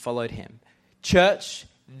and followed him. Church,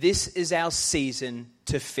 this is our season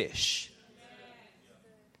to fish.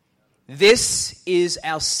 This is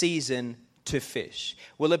our season to fish.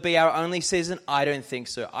 Will it be our only season? I don't think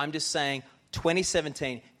so. I'm just saying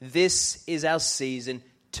 2017, this is our season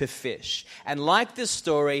to fish. And like this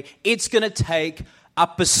story, it's going to take a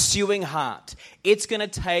pursuing heart. It's going to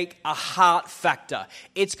take a heart factor.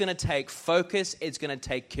 It's going to take focus. It's going to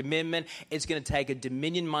take commitment. It's going to take a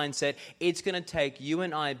dominion mindset. It's going to take you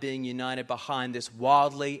and I being united behind this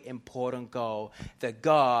wildly important goal that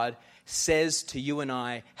God says to you and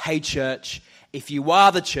I, "Hey church, if you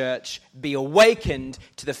are the church, be awakened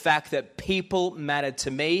to the fact that people matter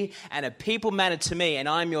to me, and if people matter to me and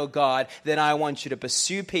I'm your God, then I want you to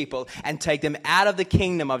pursue people and take them out of the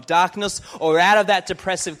kingdom of darkness or out of that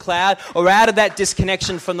depressive cloud or out of that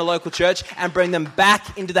disconnection from the local church and bring them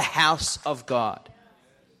back into the house of God."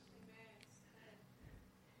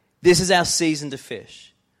 This is our season to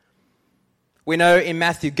fish. We know in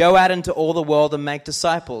Matthew, "Go out into all the world and make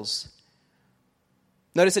disciples."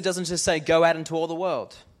 Notice it doesn't just say go out into all the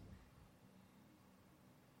world.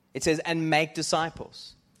 It says, and make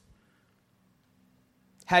disciples.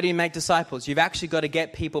 How do you make disciples? You've actually got to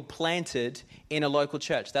get people planted in a local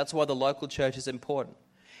church. That's why the local church is important.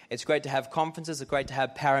 It's great to have conferences. It's great to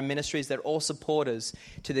have para-ministries that are all supporters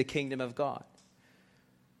to the kingdom of God.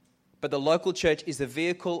 But the local church is the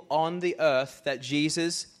vehicle on the earth that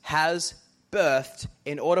Jesus has birthed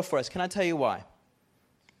in order for us. Can I tell you why?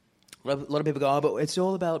 A lot of people go, "Oh, but it's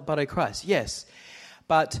all about body of Christ." Yes,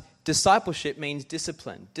 but discipleship means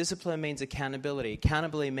discipline. Discipline means accountability.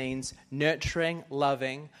 Accountability means nurturing,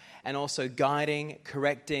 loving, and also guiding,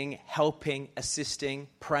 correcting, helping, assisting,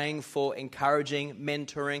 praying for, encouraging,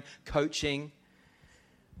 mentoring, coaching.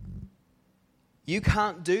 You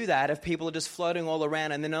can't do that if people are just floating all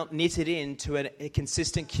around and they're not knitted into a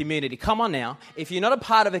consistent community. Come on now. If you're not a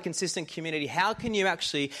part of a consistent community, how can you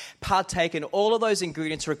actually partake in all of those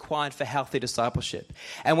ingredients required for healthy discipleship?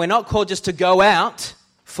 And we're not called just to go out,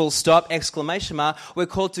 full stop, exclamation mark. We're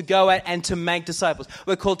called to go out and to make disciples.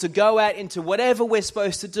 We're called to go out into whatever we're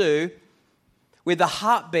supposed to do with a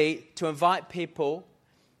heartbeat to invite people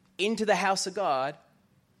into the house of God.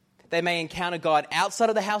 They may encounter God outside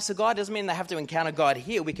of the house of God. It doesn't mean they have to encounter God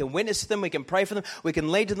here. We can witness to them. We can pray for them. We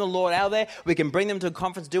can lead to the Lord out there. We can bring them to a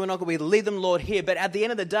conference, do an altar. We lead them, Lord, here. But at the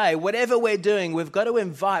end of the day, whatever we're doing, we've got to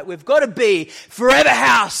invite. We've got to be. Forever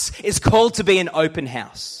House is called to be an open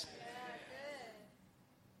house.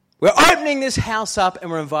 We're opening this house up and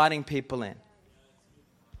we're inviting people in.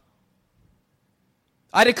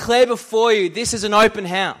 I declare before you, this is an open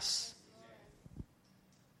house.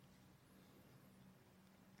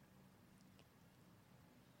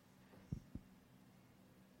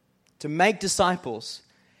 To make disciples,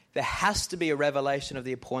 there has to be a revelation of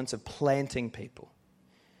the importance of planting people.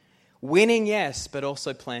 Winning, yes, but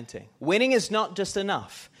also planting. Winning is not just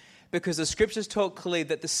enough, because the scriptures talk clearly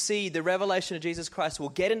that the seed, the revelation of Jesus Christ will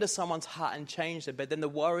get into someone's heart and change them. But then the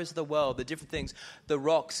worries of the world, the different things, the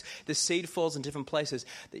rocks, the seed falls in different places.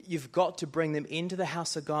 That you've got to bring them into the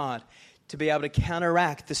house of God to be able to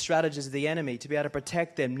counteract the strategies of the enemy, to be able to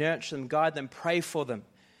protect them, nurture them, guide them, pray for them,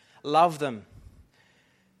 love them,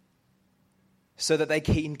 so that they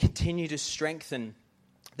can continue to strengthen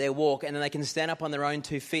their walk, and then they can stand up on their own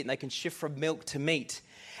 2 feet, and they can shift from milk to meat.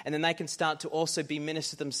 And then they can start to also be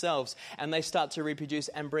ministers themselves, and they start to reproduce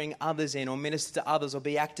and bring others in, or minister to others, or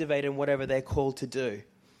be activated in whatever they're called to do.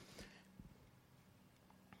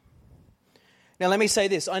 Now, let me say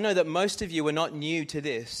this. I know that most of you are not new to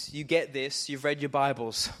this. You get this. You've read your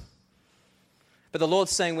Bibles. But the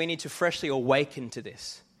Lord's saying we need to freshly awaken to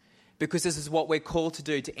this, because this is what we're called to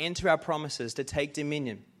do, to enter our promises, to take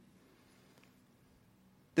dominion.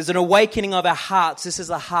 There's an awakening of our hearts. This is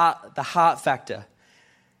the heart factor.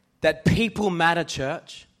 That people matter,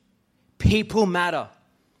 church. People matter.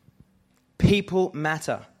 People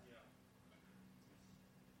matter.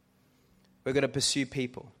 We're going to pursue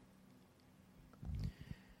people.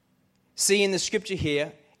 See, in the scripture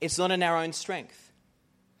here, it's not in our own strength.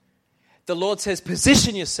 The Lord says,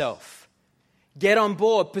 position yourself. Get on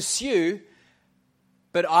board, pursue,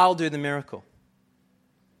 but I'll do the miracle.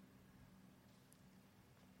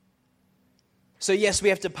 So yes, we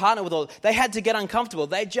have to partner with all. They had to get uncomfortable.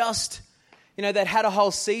 They just, they'd had a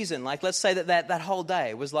whole season. Like, let's say that whole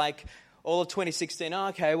day was like all of 2016. Oh,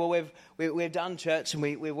 okay, well, we've done church, and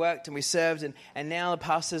we worked and we served, and now the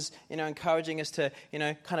pastor's, encouraging us to,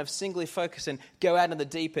 kind of singly focus and go out in the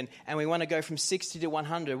deep, and we want to go from 60 to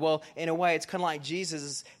 100. Well, in a way, it's kind of like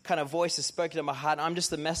Jesus' kind of voice has spoken to my heart. I'm just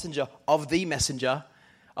the messenger of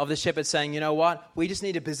the shepherd, saying, you know what? We just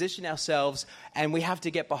need to position ourselves, and we have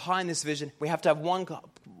to get behind this vision. We have to have one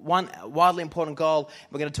wildly important goal.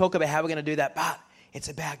 We're going to talk about how we're going to do that, but it's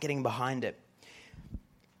about getting behind it.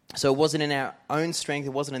 So it wasn't in our own strength, it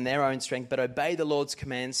wasn't in their own strength, but obey the Lord's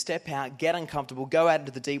command, step out, get uncomfortable, go out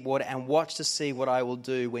into the deep water, and watch to see what I will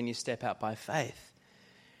do when you step out by faith.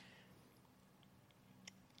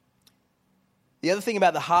 The other thing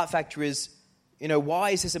about the heart factor is, why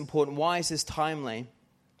is this important? Why is this timely?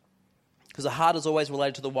 Because the heart is always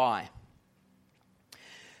related to the why.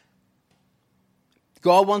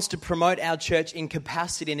 God wants to promote our church in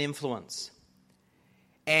capacity and influence.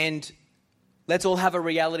 And let's all have a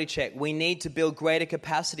reality check. We need to build greater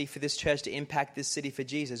capacity for this church to impact this city for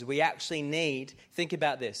Jesus. We actually need, think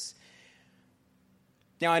about this.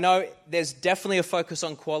 Now, I know there's definitely a focus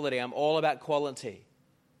on quality. I'm all about quality.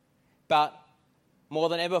 But more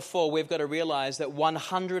than ever before, we've got to realize that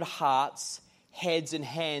 100 hearts, heads and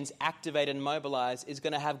hands activated and mobilized is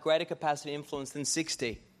going to have greater capacity and influence than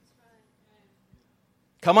 60.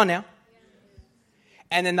 Come on now.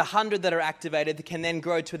 And then the 100 that are activated can then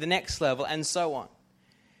grow to the next level, and so on.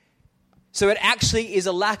 So it actually is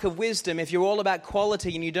a lack of wisdom if you're all about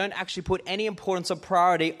quality and you don't actually put any importance or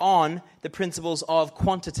priority on the principles of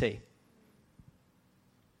quantity.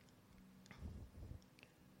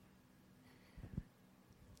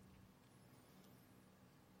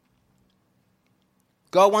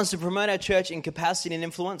 God wants to promote our church in capacity and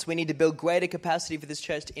influence. We need to build greater capacity for this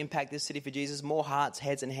church to impact this city for Jesus. More hearts,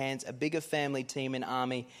 heads, and hands. A bigger family, team, and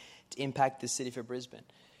army to impact this city for Brisbane.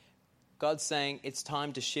 God's saying it's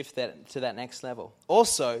time to shift that to that next level.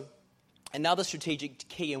 Also, another strategic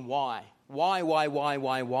key in why. Why?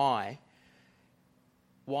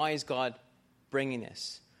 Why is God bringing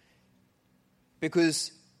this?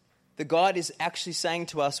 Because the God is actually saying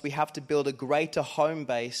to us we have to build a greater home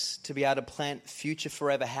base to be able to plant future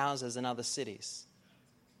forever houses in other cities.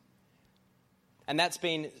 And there's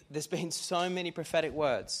been so many prophetic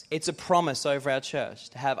words. It's a promise over our church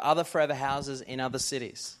to have other forever houses in other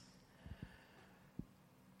cities.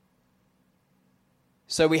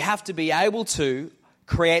 So we have to be able to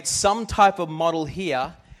create some type of model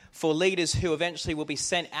here for leaders who eventually will be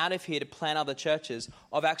sent out of here to plant other churches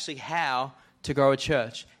of actually how to grow a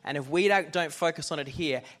church. And if we don't focus on it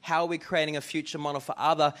here, how are we creating a future model for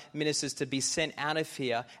other ministers to be sent out of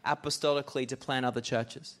here apostolically to plant other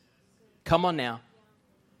churches? Come on now.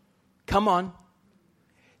 Come on.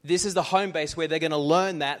 This is the home base where they're going to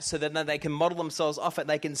learn that so that they can model themselves off it.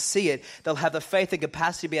 They can see it. They'll have the faith and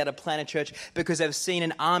capacity to be able to plant a church because they've seen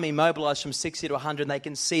an army mobilized from 60 to 100. And they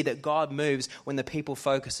can see that God moves when the people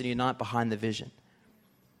focus and unite behind the vision.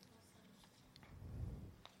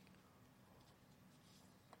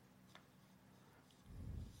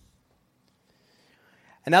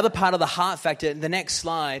 Another part of the heart factor, the next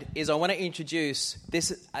slide, is I want to introduce,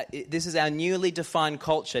 this is our newly defined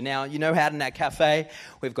culture. Now, you know how in that cafe,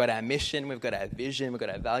 we've got our mission, we've got our vision, we've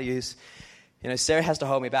got our values. Sarah has to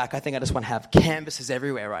hold me back. I think I just want to have canvases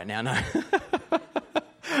everywhere right now. No.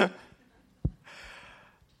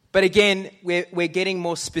 But again, we're getting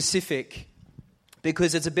more specific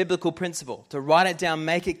because it's a biblical principle. To write it down,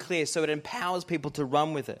 make it clear so it empowers people to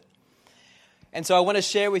run with it. And so I want to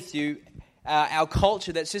share with you our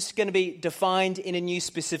culture that's just going to be defined in a new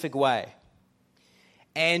specific way.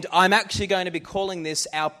 And I'm actually going to be calling this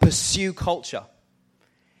our pursue culture.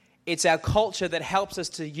 It's our culture that helps us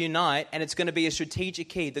to unite, and it's going to be a strategic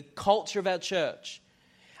key. The culture of our church,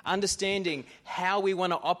 understanding how we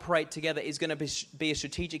want to operate together, is going to be a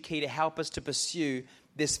strategic key to help us to pursue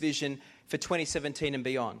this vision for 2017 and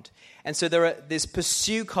beyond. And so this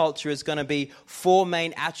pursue culture is going to be 4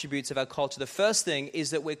 main attributes of our culture. The first thing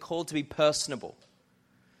is that we're called to be personable.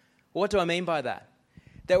 What do I mean by that?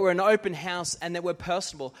 That we're an open house and that we're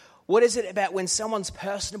personable. What is it about when someone's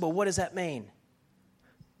personable? What does that mean?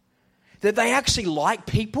 That they actually like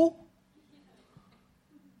people?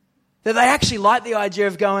 That they actually like the idea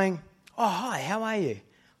of going, oh, hi, how are you?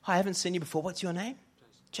 Hi, I haven't seen you before. What's your name?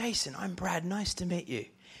 Jason, I'm Brad. Nice to meet you.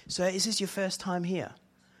 So is this your first time here?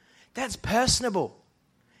 That's personable.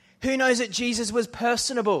 Who knows that Jesus was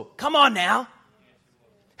personable? Come on now.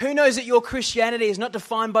 Who knows that your Christianity is not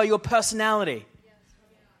defined by your personality?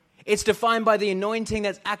 It's defined by the anointing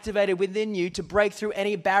that's activated within you to break through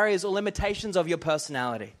any barriers or limitations of your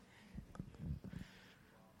personality.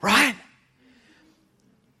 Right?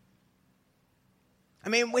 I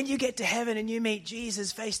mean, when you get to heaven and you meet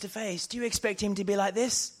Jesus face to face, do you expect him to be like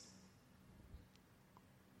this?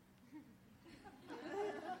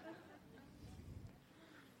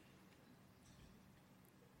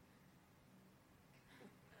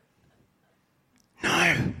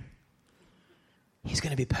 No. He's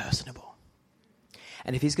going to be personable.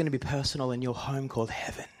 And if he's going to be personal in your home called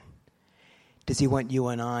heaven, does he want you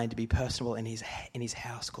and I to be personable in his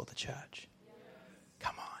house called the church?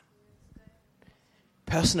 Come on.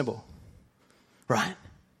 Personable. Right?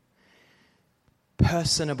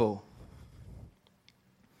 Personable.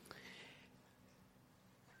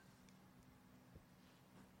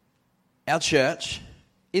 Our church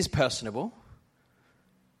is personable,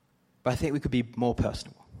 but I think we could be more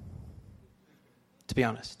personable, to be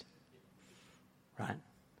honest. Right?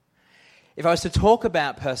 If I was to talk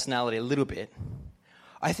about personality a little bit,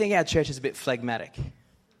 I think our church is a bit phlegmatic. Do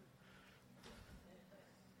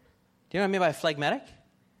you know what I mean by phlegmatic?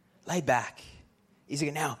 Laid back. Easy.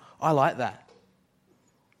 Now, I like that,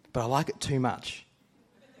 but I like it too much.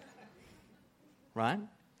 Right?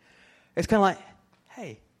 It's kind of like,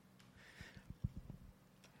 hey.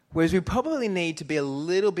 Whereas we probably need to be a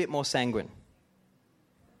little bit more sanguine.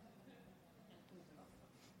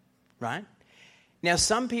 Right? Now,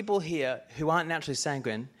 some people here who aren't naturally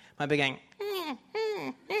sanguine might be going,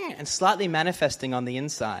 and slightly manifesting on the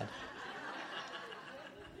inside.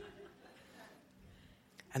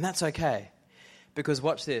 And that's okay. Because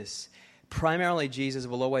watch this. Primarily, Jesus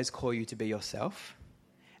will always call you to be yourself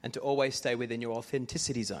and to always stay within your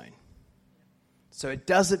authenticity zone. So it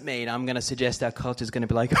doesn't mean I'm going to suggest our culture is going to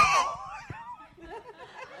be like,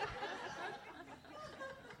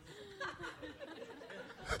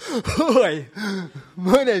 hi,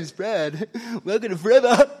 my name's Brad. Welcome to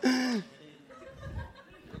Forever.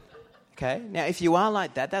 Okay, now if you are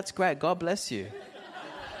like that, that's great. God bless you.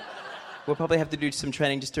 We'll probably have to do some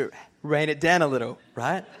training just to rein it down a little,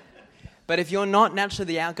 right? But if you're not naturally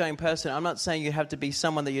the outgoing person, I'm not saying you have to be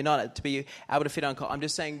someone that you're not to be able to fit on. I'm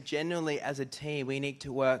just saying generally as a team, we need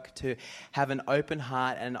to work to have an open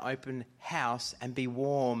heart and an open house and be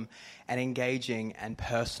warm and engaging and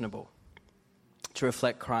personable to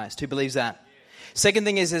reflect Christ. Who believes that? Second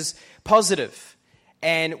thing is positive.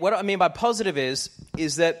 And what I mean by positive is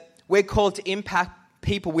that we're called to impact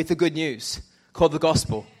people with the good news called the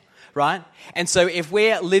gospel. Right? And so if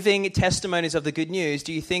we're living testimonies of the good news,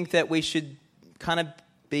 do you think that we should kind of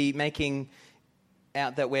be making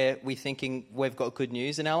out that we're thinking we've got good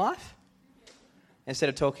news in our life? Instead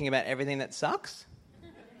of talking about everything that sucks?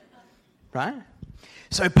 Right?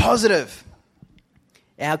 So positive.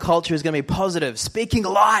 Our culture is going to be positive. Speaking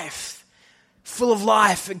life. Full of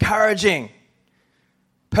life. Encouraging.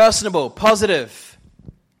 Personable. Positive.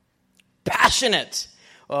 Passionate.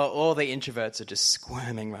 All the introverts are just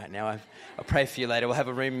squirming right now. I'll pray for you later. We'll have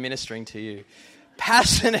a room ministering to you.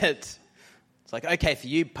 Passionate. It's like, okay, for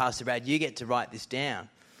you, Pastor Brad, you get to write this down.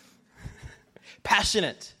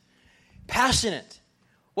 Passionate. Passionate.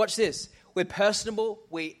 Watch this. We're personable.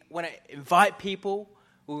 We want to invite people.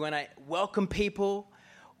 We want to welcome people.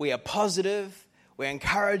 We are positive. We're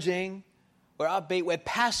encouraging. We're upbeat. We're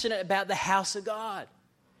passionate about the house of God.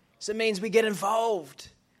 So it means we get involved.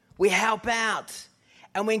 We help out.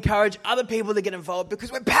 And we encourage other people to get involved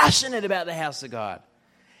because we're passionate about the house of God.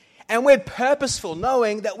 And we're purposeful,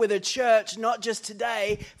 knowing that we're the church, not just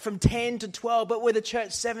today from 10 to 12, but we're the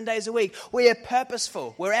church 7 days a week. We are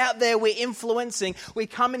purposeful. We're out there, we're influencing. We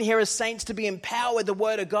come in here as saints to be empowered with the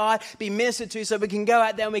word of God, be ministered to, so we can go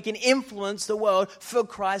out there and we can influence the world for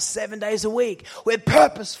Christ 7 days a week. We're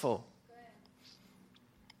purposeful.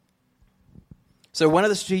 So one of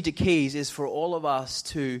the strategic keys is for all of us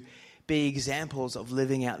to be examples of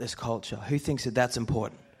living out this culture. Who thinks that that's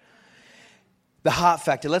important? The heart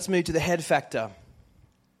factor. Let's move to the head factor.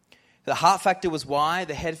 The heart factor was why.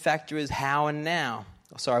 The head factor is how and now.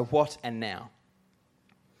 What and now.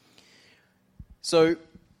 So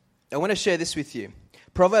I want to share this with you.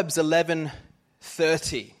 Proverbs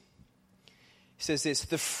 11:30 says this: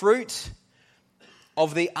 the fruit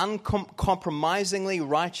of the uncompromisingly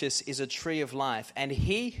righteous is a tree of life, and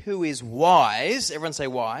he who is wise, everyone say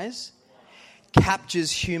wise,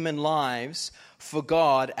 captures human lives for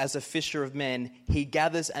God as a fisher of men. He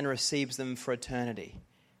gathers and receives them for eternity.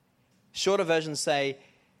 Shorter versions say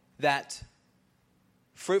that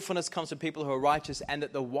fruitfulness comes from people who are righteous, and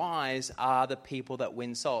that the wise are the people that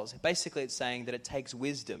win souls. Basically, it's saying that it takes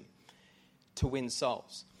wisdom to win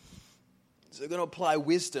souls. So we're going to apply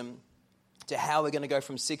wisdom to how we're going to go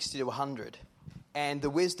from 60 to 100. And the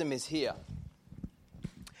wisdom is here.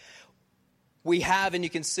 We have, and you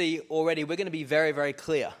can see already, we're going to be very, very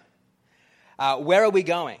clear. Where are we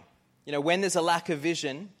going? You know, when there's a lack of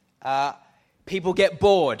vision, people get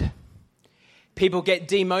bored. People get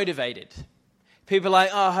demotivated. People are like,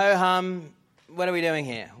 oh, ho-hum, what are we doing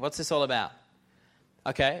here? What's this all about?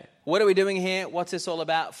 Okay, what are we doing here? What's this all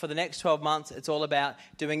about? For the next 12 months, it's all about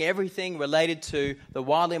doing everything related to the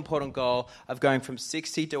wildly important goal of going from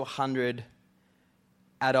 60 to 100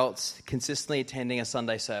 adults consistently attending a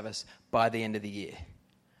Sunday service by the end of the year.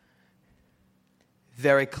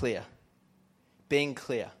 Very clear. Being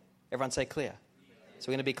clear. Everyone say clear. So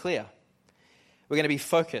we're going to be clear. We're going to be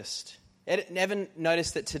focused. Ever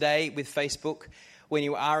noticed that today with Facebook, when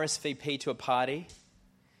you RSVP to a party,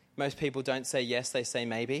 most people don't say yes, they say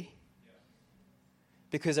maybe?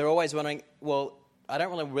 Because they're always wondering, well, I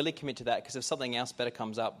don't really commit to that because if something else better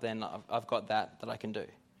comes up, then I've got that I can do.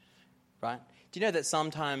 Right? Do you know that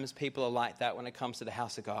sometimes people are like that when it comes to the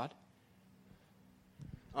house of God?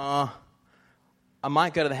 I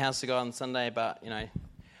might go to the house of God on Sunday, but, you know,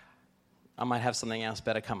 I might have something else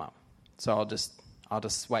better come up. So I'll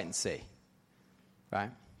just wait and see.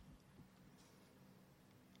 Right?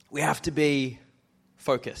 We have to be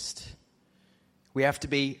focused. We have to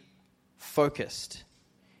be focused.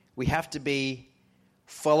 We have to be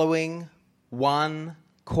following one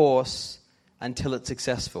course until it's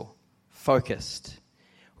successful. Focused.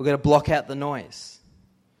 We're going to block out the noise.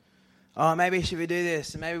 Oh, maybe should we do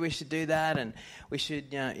this, and maybe we should do that, and we should,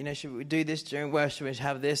 should we do this during worship? We should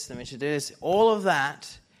have this, and we should do this. All of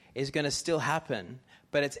that is going to still happen,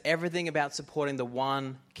 but it's everything about supporting the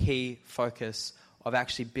one key focus of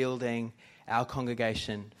actually building our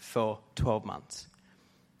congregation for 12 months.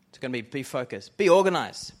 It's going to be focused. Be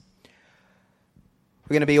organized.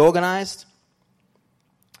 We're going to be organized.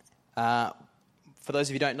 For those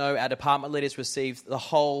of you who don't know, our department leaders received the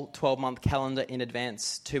whole 12-month calendar in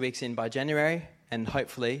advance, 2 weeks in by January. And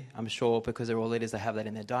hopefully, I'm sure, because they're all leaders, they have that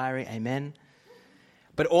in their diary. Amen.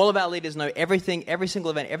 But all of our leaders know everything, every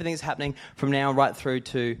single event, everything is happening from now right through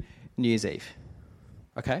to New Year's Eve.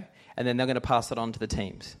 Okay? And then they're going to pass it on to the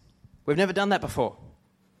teams. We've never done that before.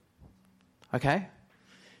 Okay?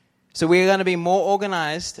 So we're going to be more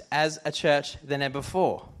organized as a church than ever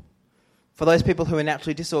before. For those people who are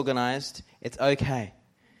naturally disorganized, it's okay.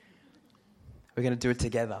 We're going to do it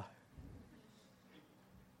together.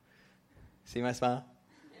 See my smile?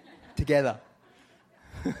 Together.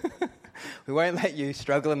 We won't let you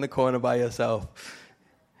struggle in the corner by yourself.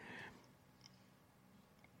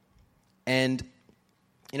 And,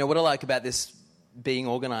 you know, what I like about this being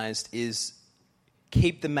organized is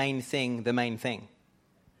keep the main thing the main thing.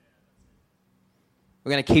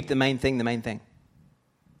 We're going to keep the main thing the main thing.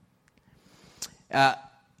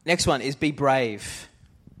 Next one is be brave.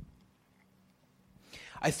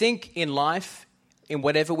 I think in life, in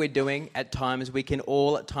whatever we're doing, at times, we can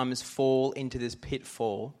all at times fall into this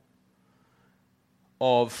pitfall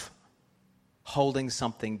of holding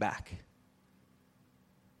something back.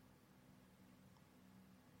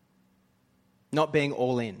 Not being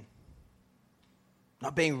all in.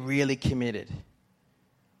 Not being really committed.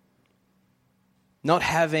 Not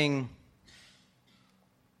having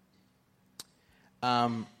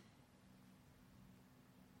a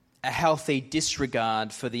healthy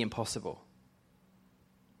disregard for the impossible.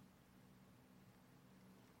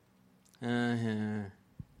 And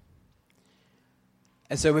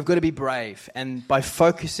so we've got to be brave. And by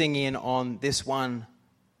focusing in on this one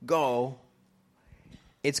goal,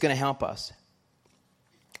 it's going to help us.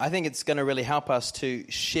 I think it's going to really help us to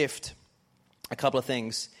shift a couple of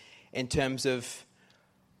things in terms of,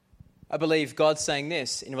 I believe God's saying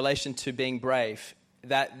this in relation to being brave,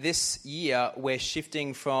 that this year we're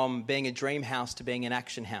shifting from being a dream house to being an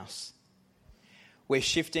action house. We're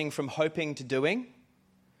shifting from hoping to doing,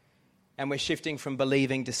 and we're shifting from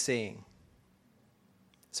believing to seeing.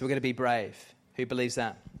 So we're going to be brave. Who believes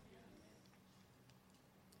that?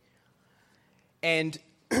 And,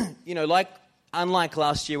 unlike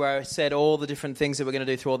last year where I said all the different things that we're going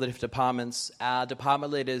to do through all the different departments, our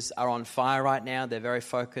department leaders are on fire right now. They're very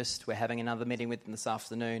focused. We're having another meeting with them this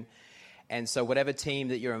afternoon. And so whatever team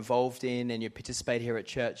that you're involved in and you participate here at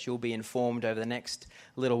church, you'll be informed over the next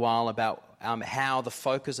little while about how the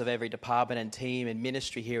focus of every department and team and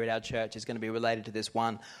ministry here at our church is going to be related to this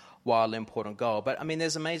one wildly important goal. But,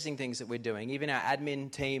 there's amazing things that we're doing. Even our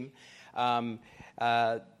admin team, our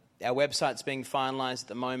website's being finalised at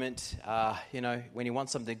the moment. When you want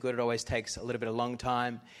something good, it always takes a little bit of long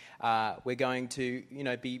time. We're going to,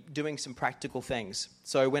 be doing some practical things.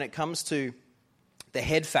 So when it comes to the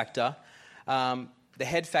head factor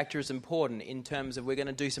is important in terms of we're going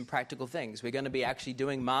to do some practical things. We're going to be actually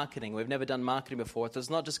doing marketing. We've never done marketing before. So it's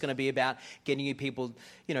not just going to be about getting you people,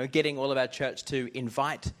 getting all of our church to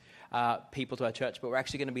invite people to our church, but we're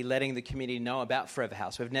actually going to be letting the community know about Forever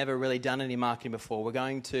House. We've never really done any marketing before. We're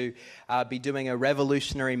going to be doing a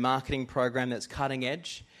revolutionary marketing program that's cutting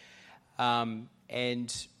edge, and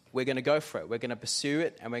we're going to go for it. We're going to pursue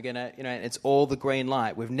it, and we're going to, it's all the green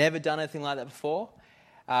light. We've never done anything like that before,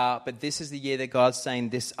 but this is the year that God's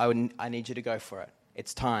saying, I need you to go for it.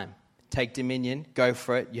 It's time. Take dominion, go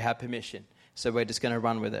for it. You have permission. So we're just going to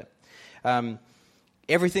run with it.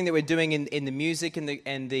 Everything that we're doing in the music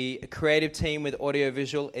and the creative team with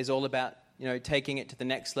audiovisual is all about, taking it to the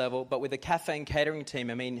next level. But with the cafe and catering team,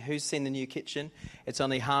 who's seen the new kitchen? It's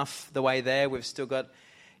only half the way there. We've still got,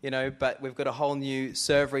 but we've got a whole new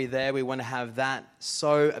servery there. We want to have that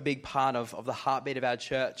a big part of the heartbeat of our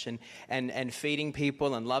church and feeding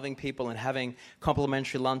people and loving people and having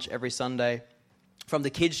complimentary lunch every Sunday. From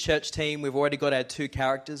the kids' church team, we've already got our 2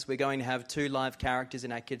 characters. We're going to have 2 live characters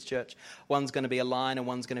in our kids' church. One's going to be a lion and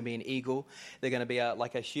one's going to be an eagle. They're going to be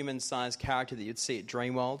like a human-sized character that you'd see at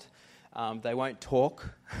Dreamworld. They won't talk.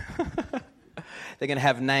 They're going to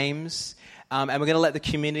have names. And we're going to let the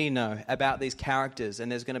community know about these characters. And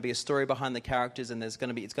there's going to be a story behind the characters, and it's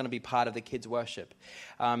going to be part of the kids' worship.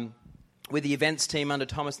 With the events team under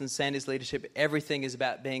Thomas and Sandy's leadership, everything is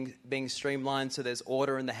about being streamlined, so there's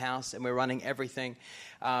order in the house, and we're running everything.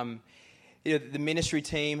 The ministry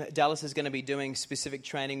team, Dallas is going to be doing specific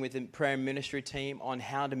training with the prayer and ministry team on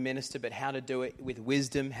how to minister, but how to do it with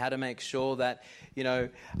wisdom, how to make sure that,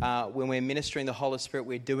 when we're ministering the Holy Spirit,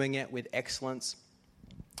 we're doing it with excellence.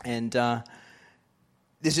 And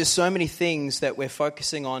there's just so many things that we're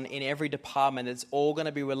focusing on in every department. It's all going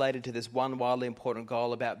to be related to this one wildly important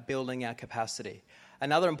goal about building our capacity.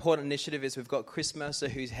 Another important initiative is we've got Chris Mercer,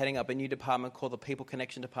 who's heading up a new department called the People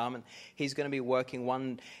Connection Department. He's going to be working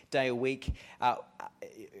 1 day a week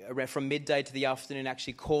from midday to the afternoon,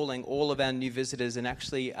 actually calling all of our new visitors and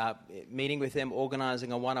actually meeting with them,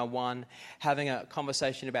 organising a one-on-one, having a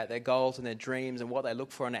conversation about their goals and their dreams and what they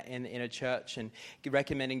look for in a church, and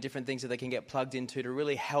recommending different things that they can get plugged into to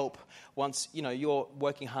really help once, you're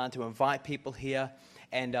working hard to invite people here.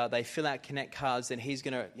 And they fill out Connect cards, and he's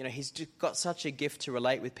going to, he's just got such a gift to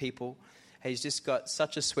relate with people. He's just got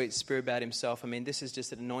such a sweet spirit about himself. This is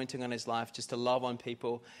just an anointing on his life, just to love on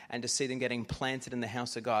people and to see them getting planted in the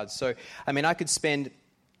house of God. So, I could spend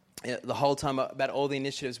the whole time about all the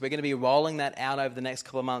initiatives. We're going to be rolling that out over the next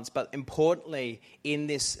couple of months. But importantly, in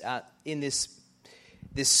this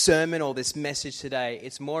sermon or this message today,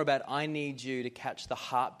 it's more about I need you to catch the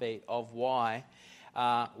heartbeat of why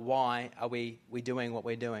are we doing what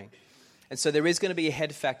we're doing. And so there is going to be a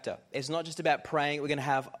head factor. It's not just about praying. We're going to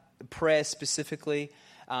have prayer specifically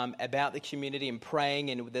about the community and praying,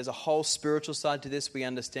 and there's a whole spiritual side to this. We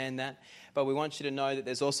understand that. But we want you to know that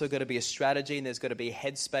there's also got to be a strategy, and there's got to be a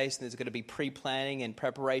headspace, and there's got to be pre-planning and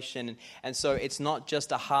preparation. And so it's not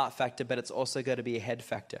just a heart factor, but it's also got to be a head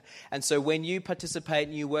factor. And so when you participate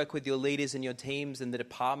and you work with your leaders and your teams and the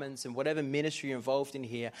departments and whatever ministry you're involved in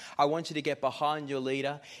here, I want you to get behind your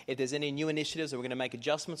leader. If there's any new initiatives or we're going to make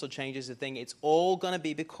adjustments or changes to the thing, it's all going to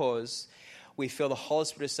be because we feel the Holy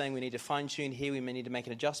Spirit is saying we need to fine-tune here, we may need to make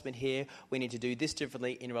an adjustment here, we need to do this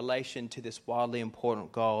differently in relation to this wildly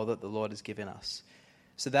important goal that the Lord has given us.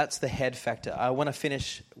 So that's the head factor. I want to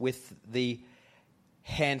finish with the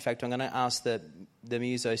hand factor. I'm going to ask the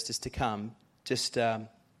musos just to come. Just a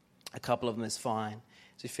couple of them is fine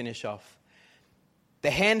to finish off.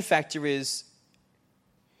 The hand factor is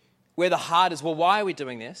where the heart is, well, why are we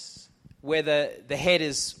doing this? Where the head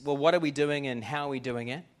is, well, what are we doing and how are we doing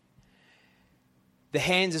it? The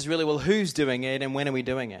hands is really, well, who's doing it and when are we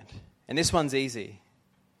doing it? And this one's easy.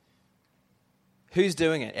 Who's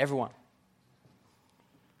doing it? Everyone.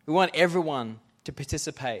 We want everyone to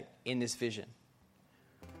participate in this vision.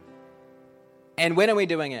 And when are we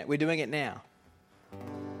doing it? We're doing it now.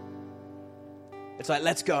 It's like,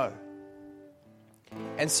 let's go.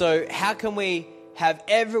 And so how can we have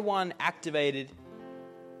everyone activated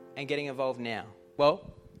and getting involved now? Well,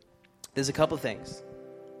 there's a couple of things.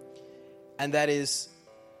 And that is,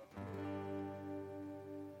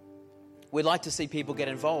 we'd like to see people get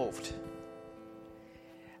involved.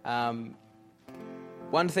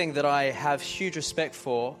 One thing that I have huge respect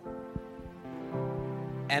for,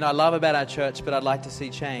 and I love about our church, but I'd like to see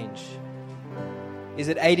change, is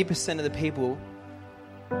that 20% of our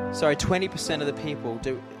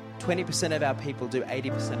people do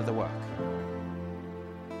 80% of the work.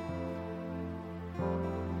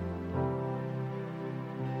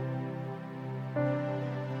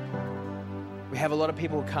 We have a lot of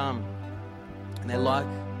people come and they're like,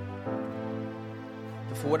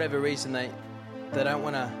 but for whatever reason, they don't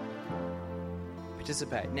want to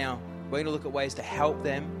participate. Now, we're going to look at ways to help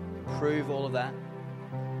them improve all of that.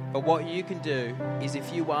 But what you can do is,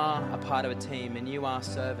 if you are a part of a team and you are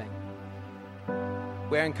serving,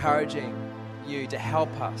 we're encouraging you to help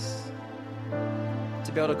us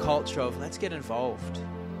to build a culture of, let's get involved.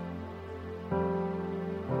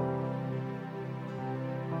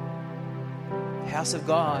 House of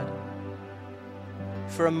God,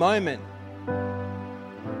 for a moment,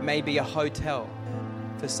 may be a hotel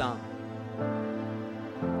for some,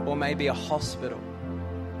 or maybe a hospital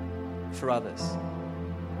for others.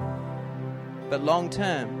 But long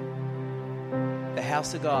term, the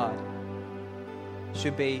house of God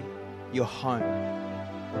should be your home.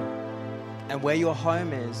 And where your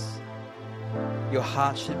home is, your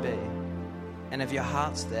heart should be. And if your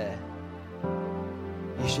heart's there,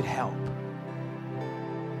 you should help.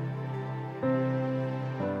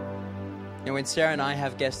 And when Sarah and I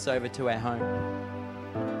have guests over to our home,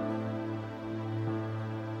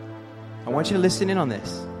 I want you to listen in on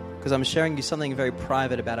this, because I'm sharing you something very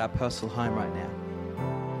private about our personal home right now.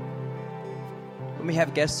 When we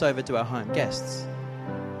have guests over to our home, guests,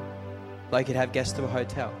 like you'd have guests to a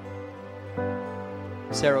hotel,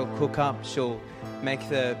 Sarah will cook up, she'll make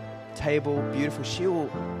the table beautiful, she will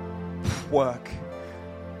work,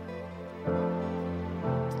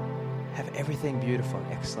 have everything beautiful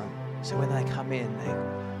and excellent. So when they come in, they go,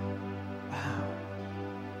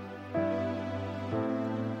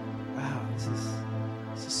 wow, this is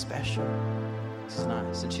special. This is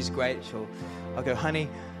nice. And she's great. I'll go, honey,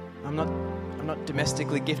 I'm not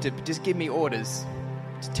domestically gifted, but just give me orders.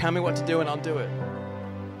 Just tell me what to do and I'll do it.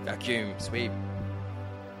 Vacuum, sweep.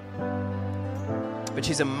 But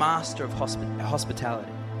she's a master of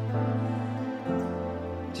hospitality.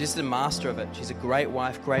 She's just a master of it. She's a great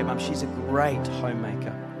wife, great mum. She's a great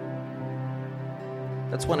homemaker.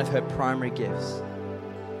 That's one of her primary gifts.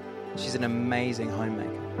 She's an amazing homemaker.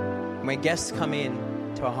 And when guests come in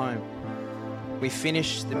to our home, we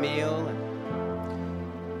finish the meal, and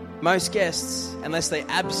most guests, unless they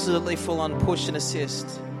absolutely full on push and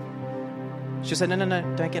assist, she'll say, no,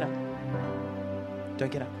 don't get up.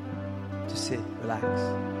 Don't get up. Just sit, relax.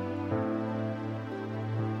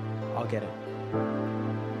 I'll get it.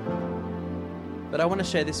 But I want to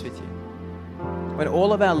share this with you. When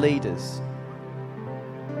all of our leaders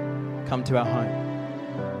come to our home,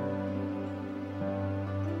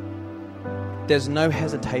 there's no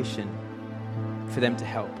hesitation for them to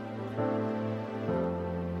help.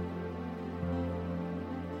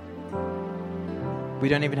 We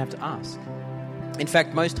don't even have to ask. In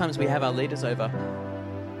fact, most times we have our leaders over,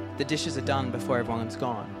 the dishes are done before everyone's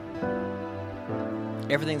gone.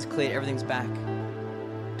 Everything's clear, everything's back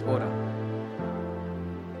to order.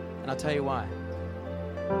 And I'll tell you why.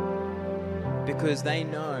 Because they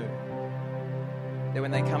know that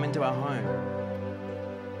when they come into our home,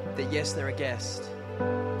 that yes, they're a guest,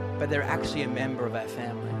 but they're actually a member of our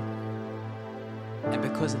family. And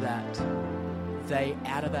because of that, they,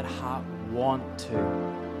 out of that heart, want to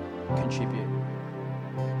contribute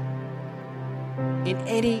in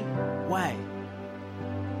any way.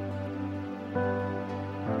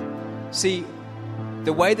 See,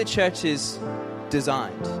 the way the church is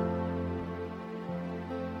designed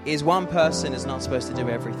is one person is not supposed to do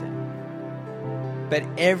everything. But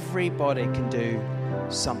everybody can do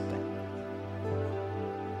something.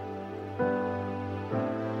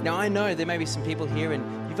 Now, I know there may be some people here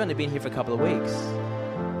and you've only been here for a couple of weeks.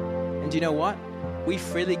 And do you know what? We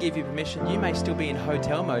freely give you permission. You may still be in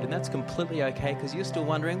hotel mode, and that's completely okay, because you're still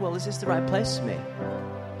wondering, well, is this the right place for me?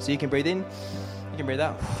 So you can breathe in, you can breathe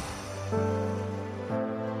out.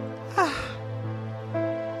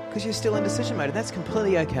 Because you're still in decision mode, and that's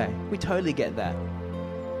completely okay. We totally get that.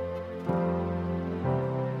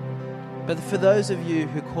 But for those of you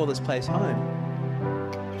who call this place home,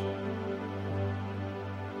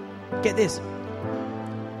 get this.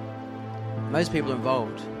 Most people are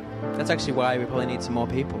involved. That's actually why we probably need some more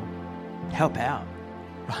people. Help out,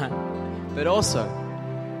 right? But also,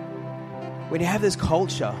 when you have this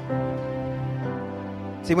culture,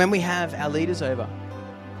 see, when we have our leaders over,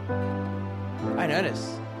 I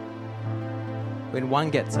notice when one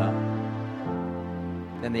gets up,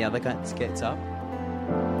 then the other gets up,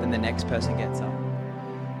 then the next person gets up.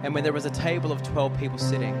 And when there was a table of 12 people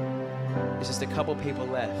sitting, there's just a couple people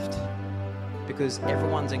left because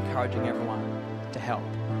everyone's encouraging everyone to help,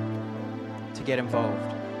 to get involved.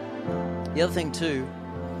 The other thing too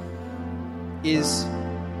is,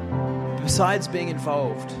 besides being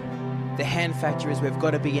involved, the hand factor is we've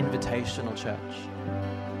got to be invitational, church.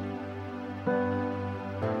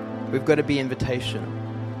 We've got to be invitational.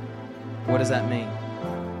 What does that mean?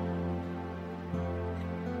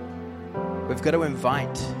 We've got to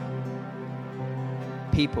invite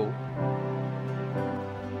people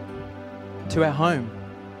to our home.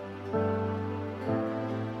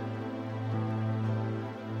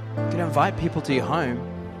 You're going to invite people to your home.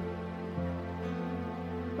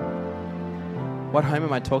 What home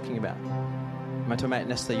am I talking about? Am I talking about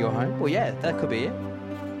necessarily your home? Well, yeah, that could be it.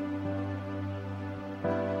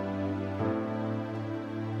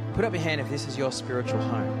 Put up your hand if this is your spiritual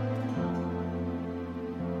home.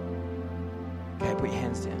 Okay, put your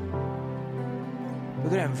hands down. We're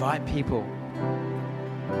going to invite people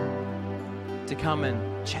to come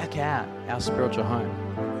and check out our spiritual home.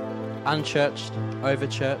 Unchurched,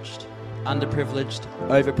 overchurched, underprivileged,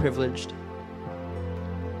 overprivileged.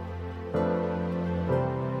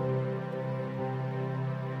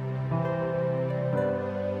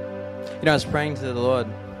 You know, I was praying to the Lord.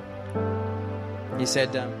 He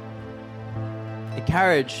said,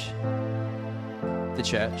 encourage the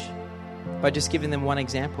church by just giving them one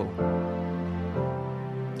example.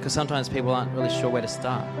 Because sometimes people aren't really sure where to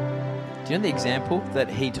start. Do you know the example that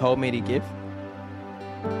he told me to give?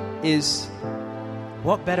 Is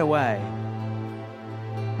what better way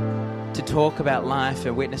to talk about life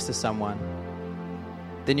and witness to someone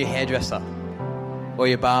than your hairdresser or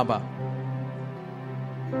your barber?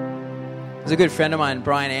 There's a good friend of mine,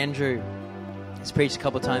 Brian Andrew. He's preached a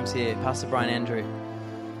couple of times here, Pastor Brian Andrew.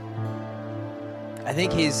 I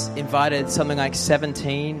think he's invited something like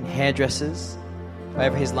 17 hairdressers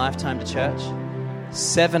over his lifetime to church.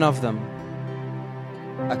 7 of them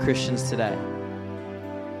are Christians today.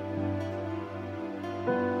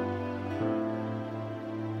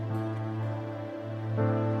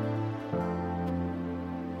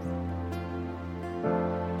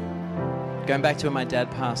 Going back to when my dad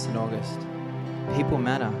passed in August, people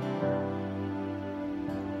matter.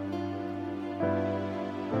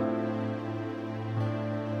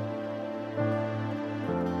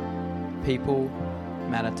 People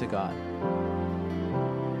matter to God.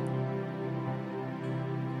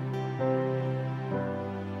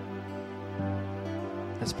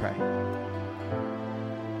 Let's pray.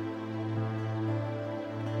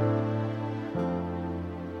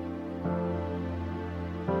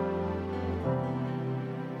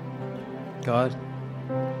 God,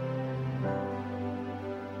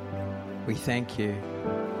 we thank you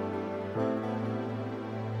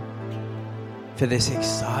for this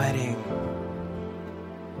exciting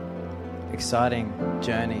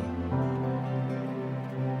journey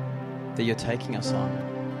that you're taking us on.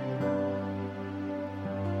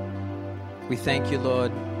 We thank you,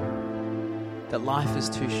 Lord, that life is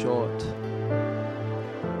too short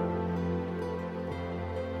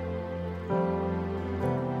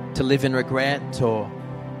to live in regret or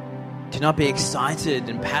to not be excited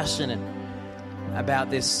and passionate about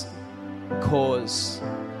this cause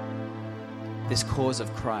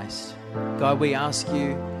of Christ. God, we ask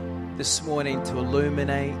you this morning to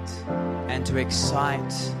illuminate and to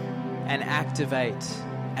excite and activate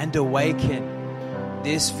and awaken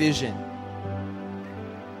this vision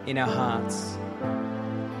in our hearts,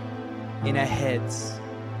 in our heads,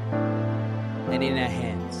 and in our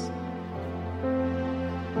hands.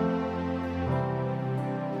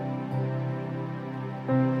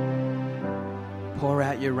 Pour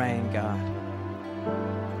out your rain, God.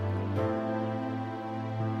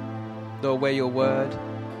 Lord, where your word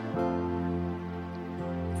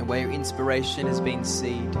and where your inspiration has been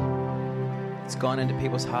seed, it's gone into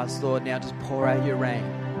people's hearts, Lord. Now just pour out your rain.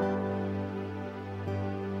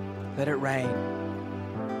 Let it rain.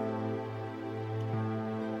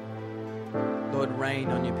 Lord, rain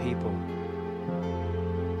on your people.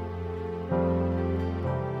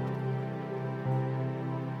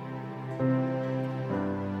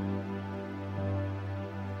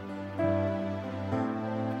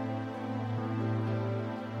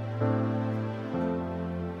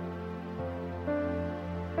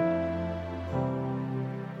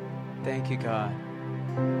 Thank you, God,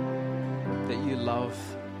 that you love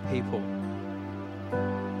people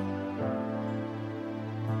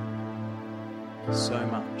so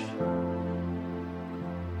much.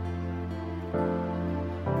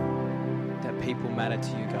 That people matter to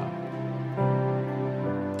you, God.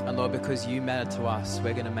 And Lord, because you matter to us,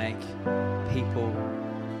 we're going to make people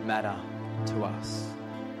matter to us.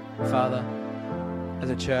 Father,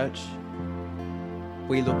 as a church,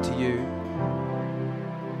 we look to you.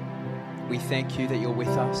 We thank you that you're with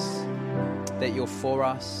us, that you're for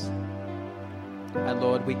us. And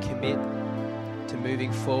Lord, we commit to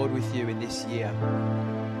moving forward with you in this year.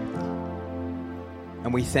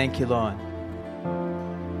 And we thank you, Lord,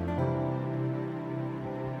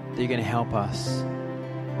 that you're going to help us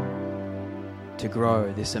to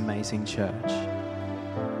grow this amazing church.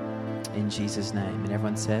 In Jesus' name. And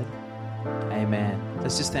everyone said, amen.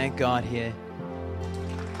 Let's just thank God here.